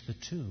takes the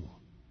two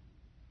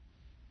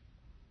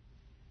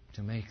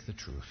to make the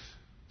truth.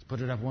 Let's put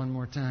it up one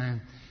more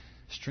time.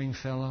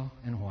 Stringfellow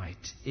and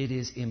White. It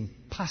is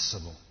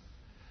impossible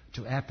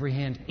to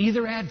apprehend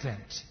either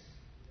Advent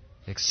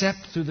except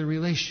through the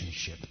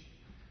relationship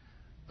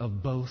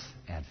of both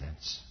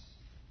Advents.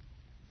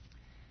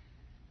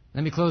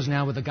 Let me close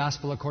now with the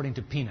Gospel according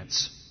to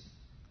Peanuts.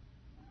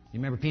 You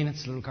remember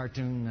Peanuts, the little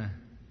cartoon,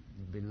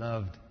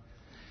 beloved,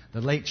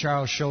 the late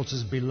Charles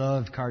Schulz's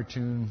beloved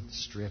cartoon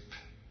strip.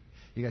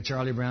 You got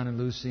Charlie Brown and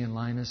Lucy and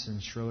Linus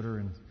and Schroeder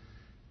and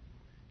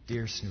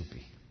dear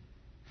Snoopy.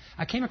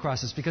 I came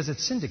across this because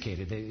it's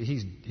syndicated.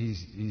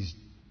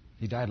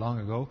 He died long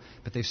ago,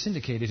 but they've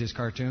syndicated his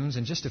cartoons.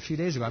 And just a few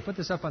days ago, I put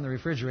this up on the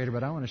refrigerator,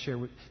 but I want to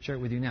share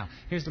it with you now.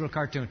 Here's the little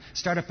cartoon.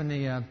 Start up in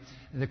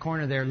the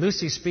corner there.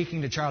 Lucy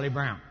speaking to Charlie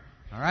Brown.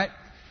 All right?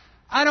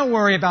 I don't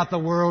worry about the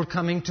world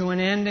coming to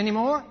an end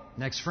anymore.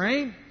 Next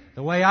frame.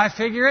 The way I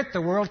figure it,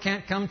 the world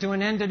can't come to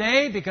an end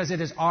today because it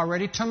is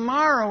already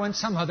tomorrow in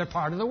some other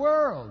part of the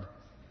world.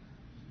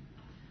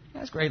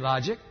 That's great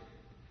logic.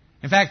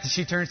 In fact,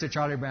 she turns to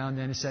Charlie Brown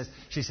then and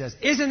she says,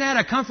 isn't that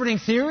a comforting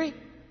theory?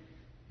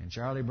 And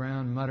Charlie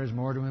Brown mutters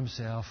more to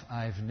himself,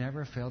 I've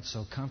never felt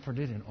so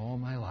comforted in all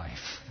my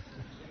life.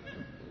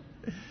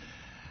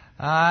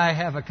 I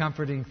have a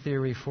comforting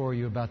theory for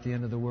you about the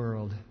end of the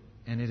world,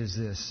 and it is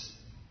this.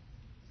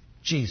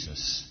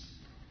 Jesus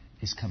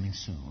is coming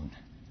soon.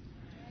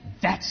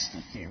 That's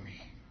the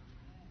theory.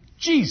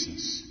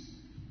 Jesus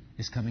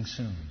is coming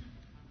soon.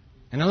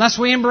 And unless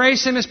we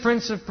embrace Him as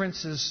Prince of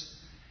Princes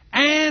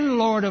and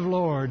Lord of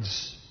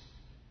Lords,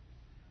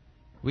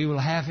 we will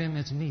have Him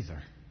as neither.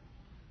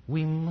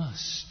 We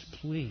must,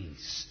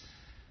 please,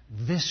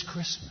 this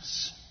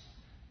Christmas,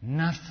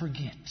 not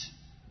forget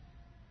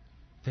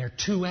there are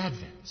 2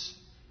 Advents,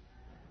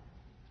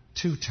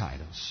 2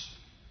 titles,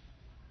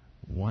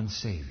 1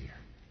 Savior,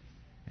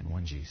 and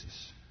 1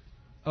 Jesus.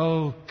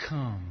 Oh,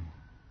 come.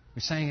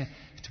 We sang it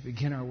to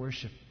begin our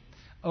worship.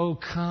 Oh,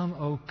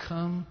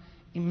 come,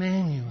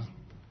 Emmanuel.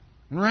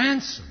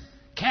 Ransom,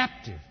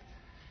 captive,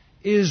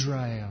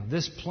 Israel.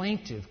 This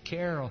plaintive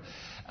carol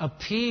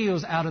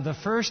appeals out of the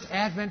first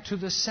Advent to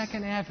the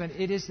second Advent.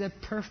 It is the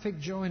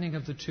perfect joining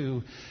of the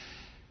 2.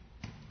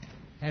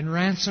 And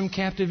ransom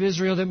captive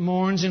Israel that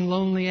mourns in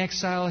lonely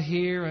exile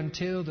here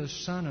until the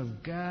Son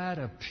of God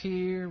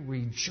appear.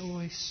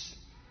 Rejoice.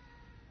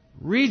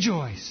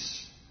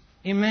 Rejoice.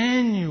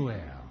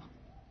 Emmanuel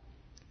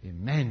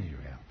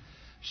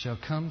shall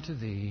come to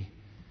thee,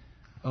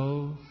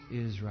 O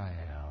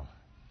Israel.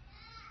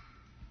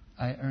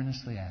 I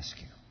earnestly ask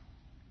you,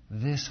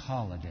 this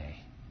holiday,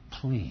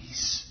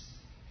 please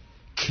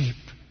keep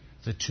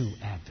the 2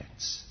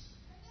 Advents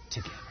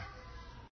together.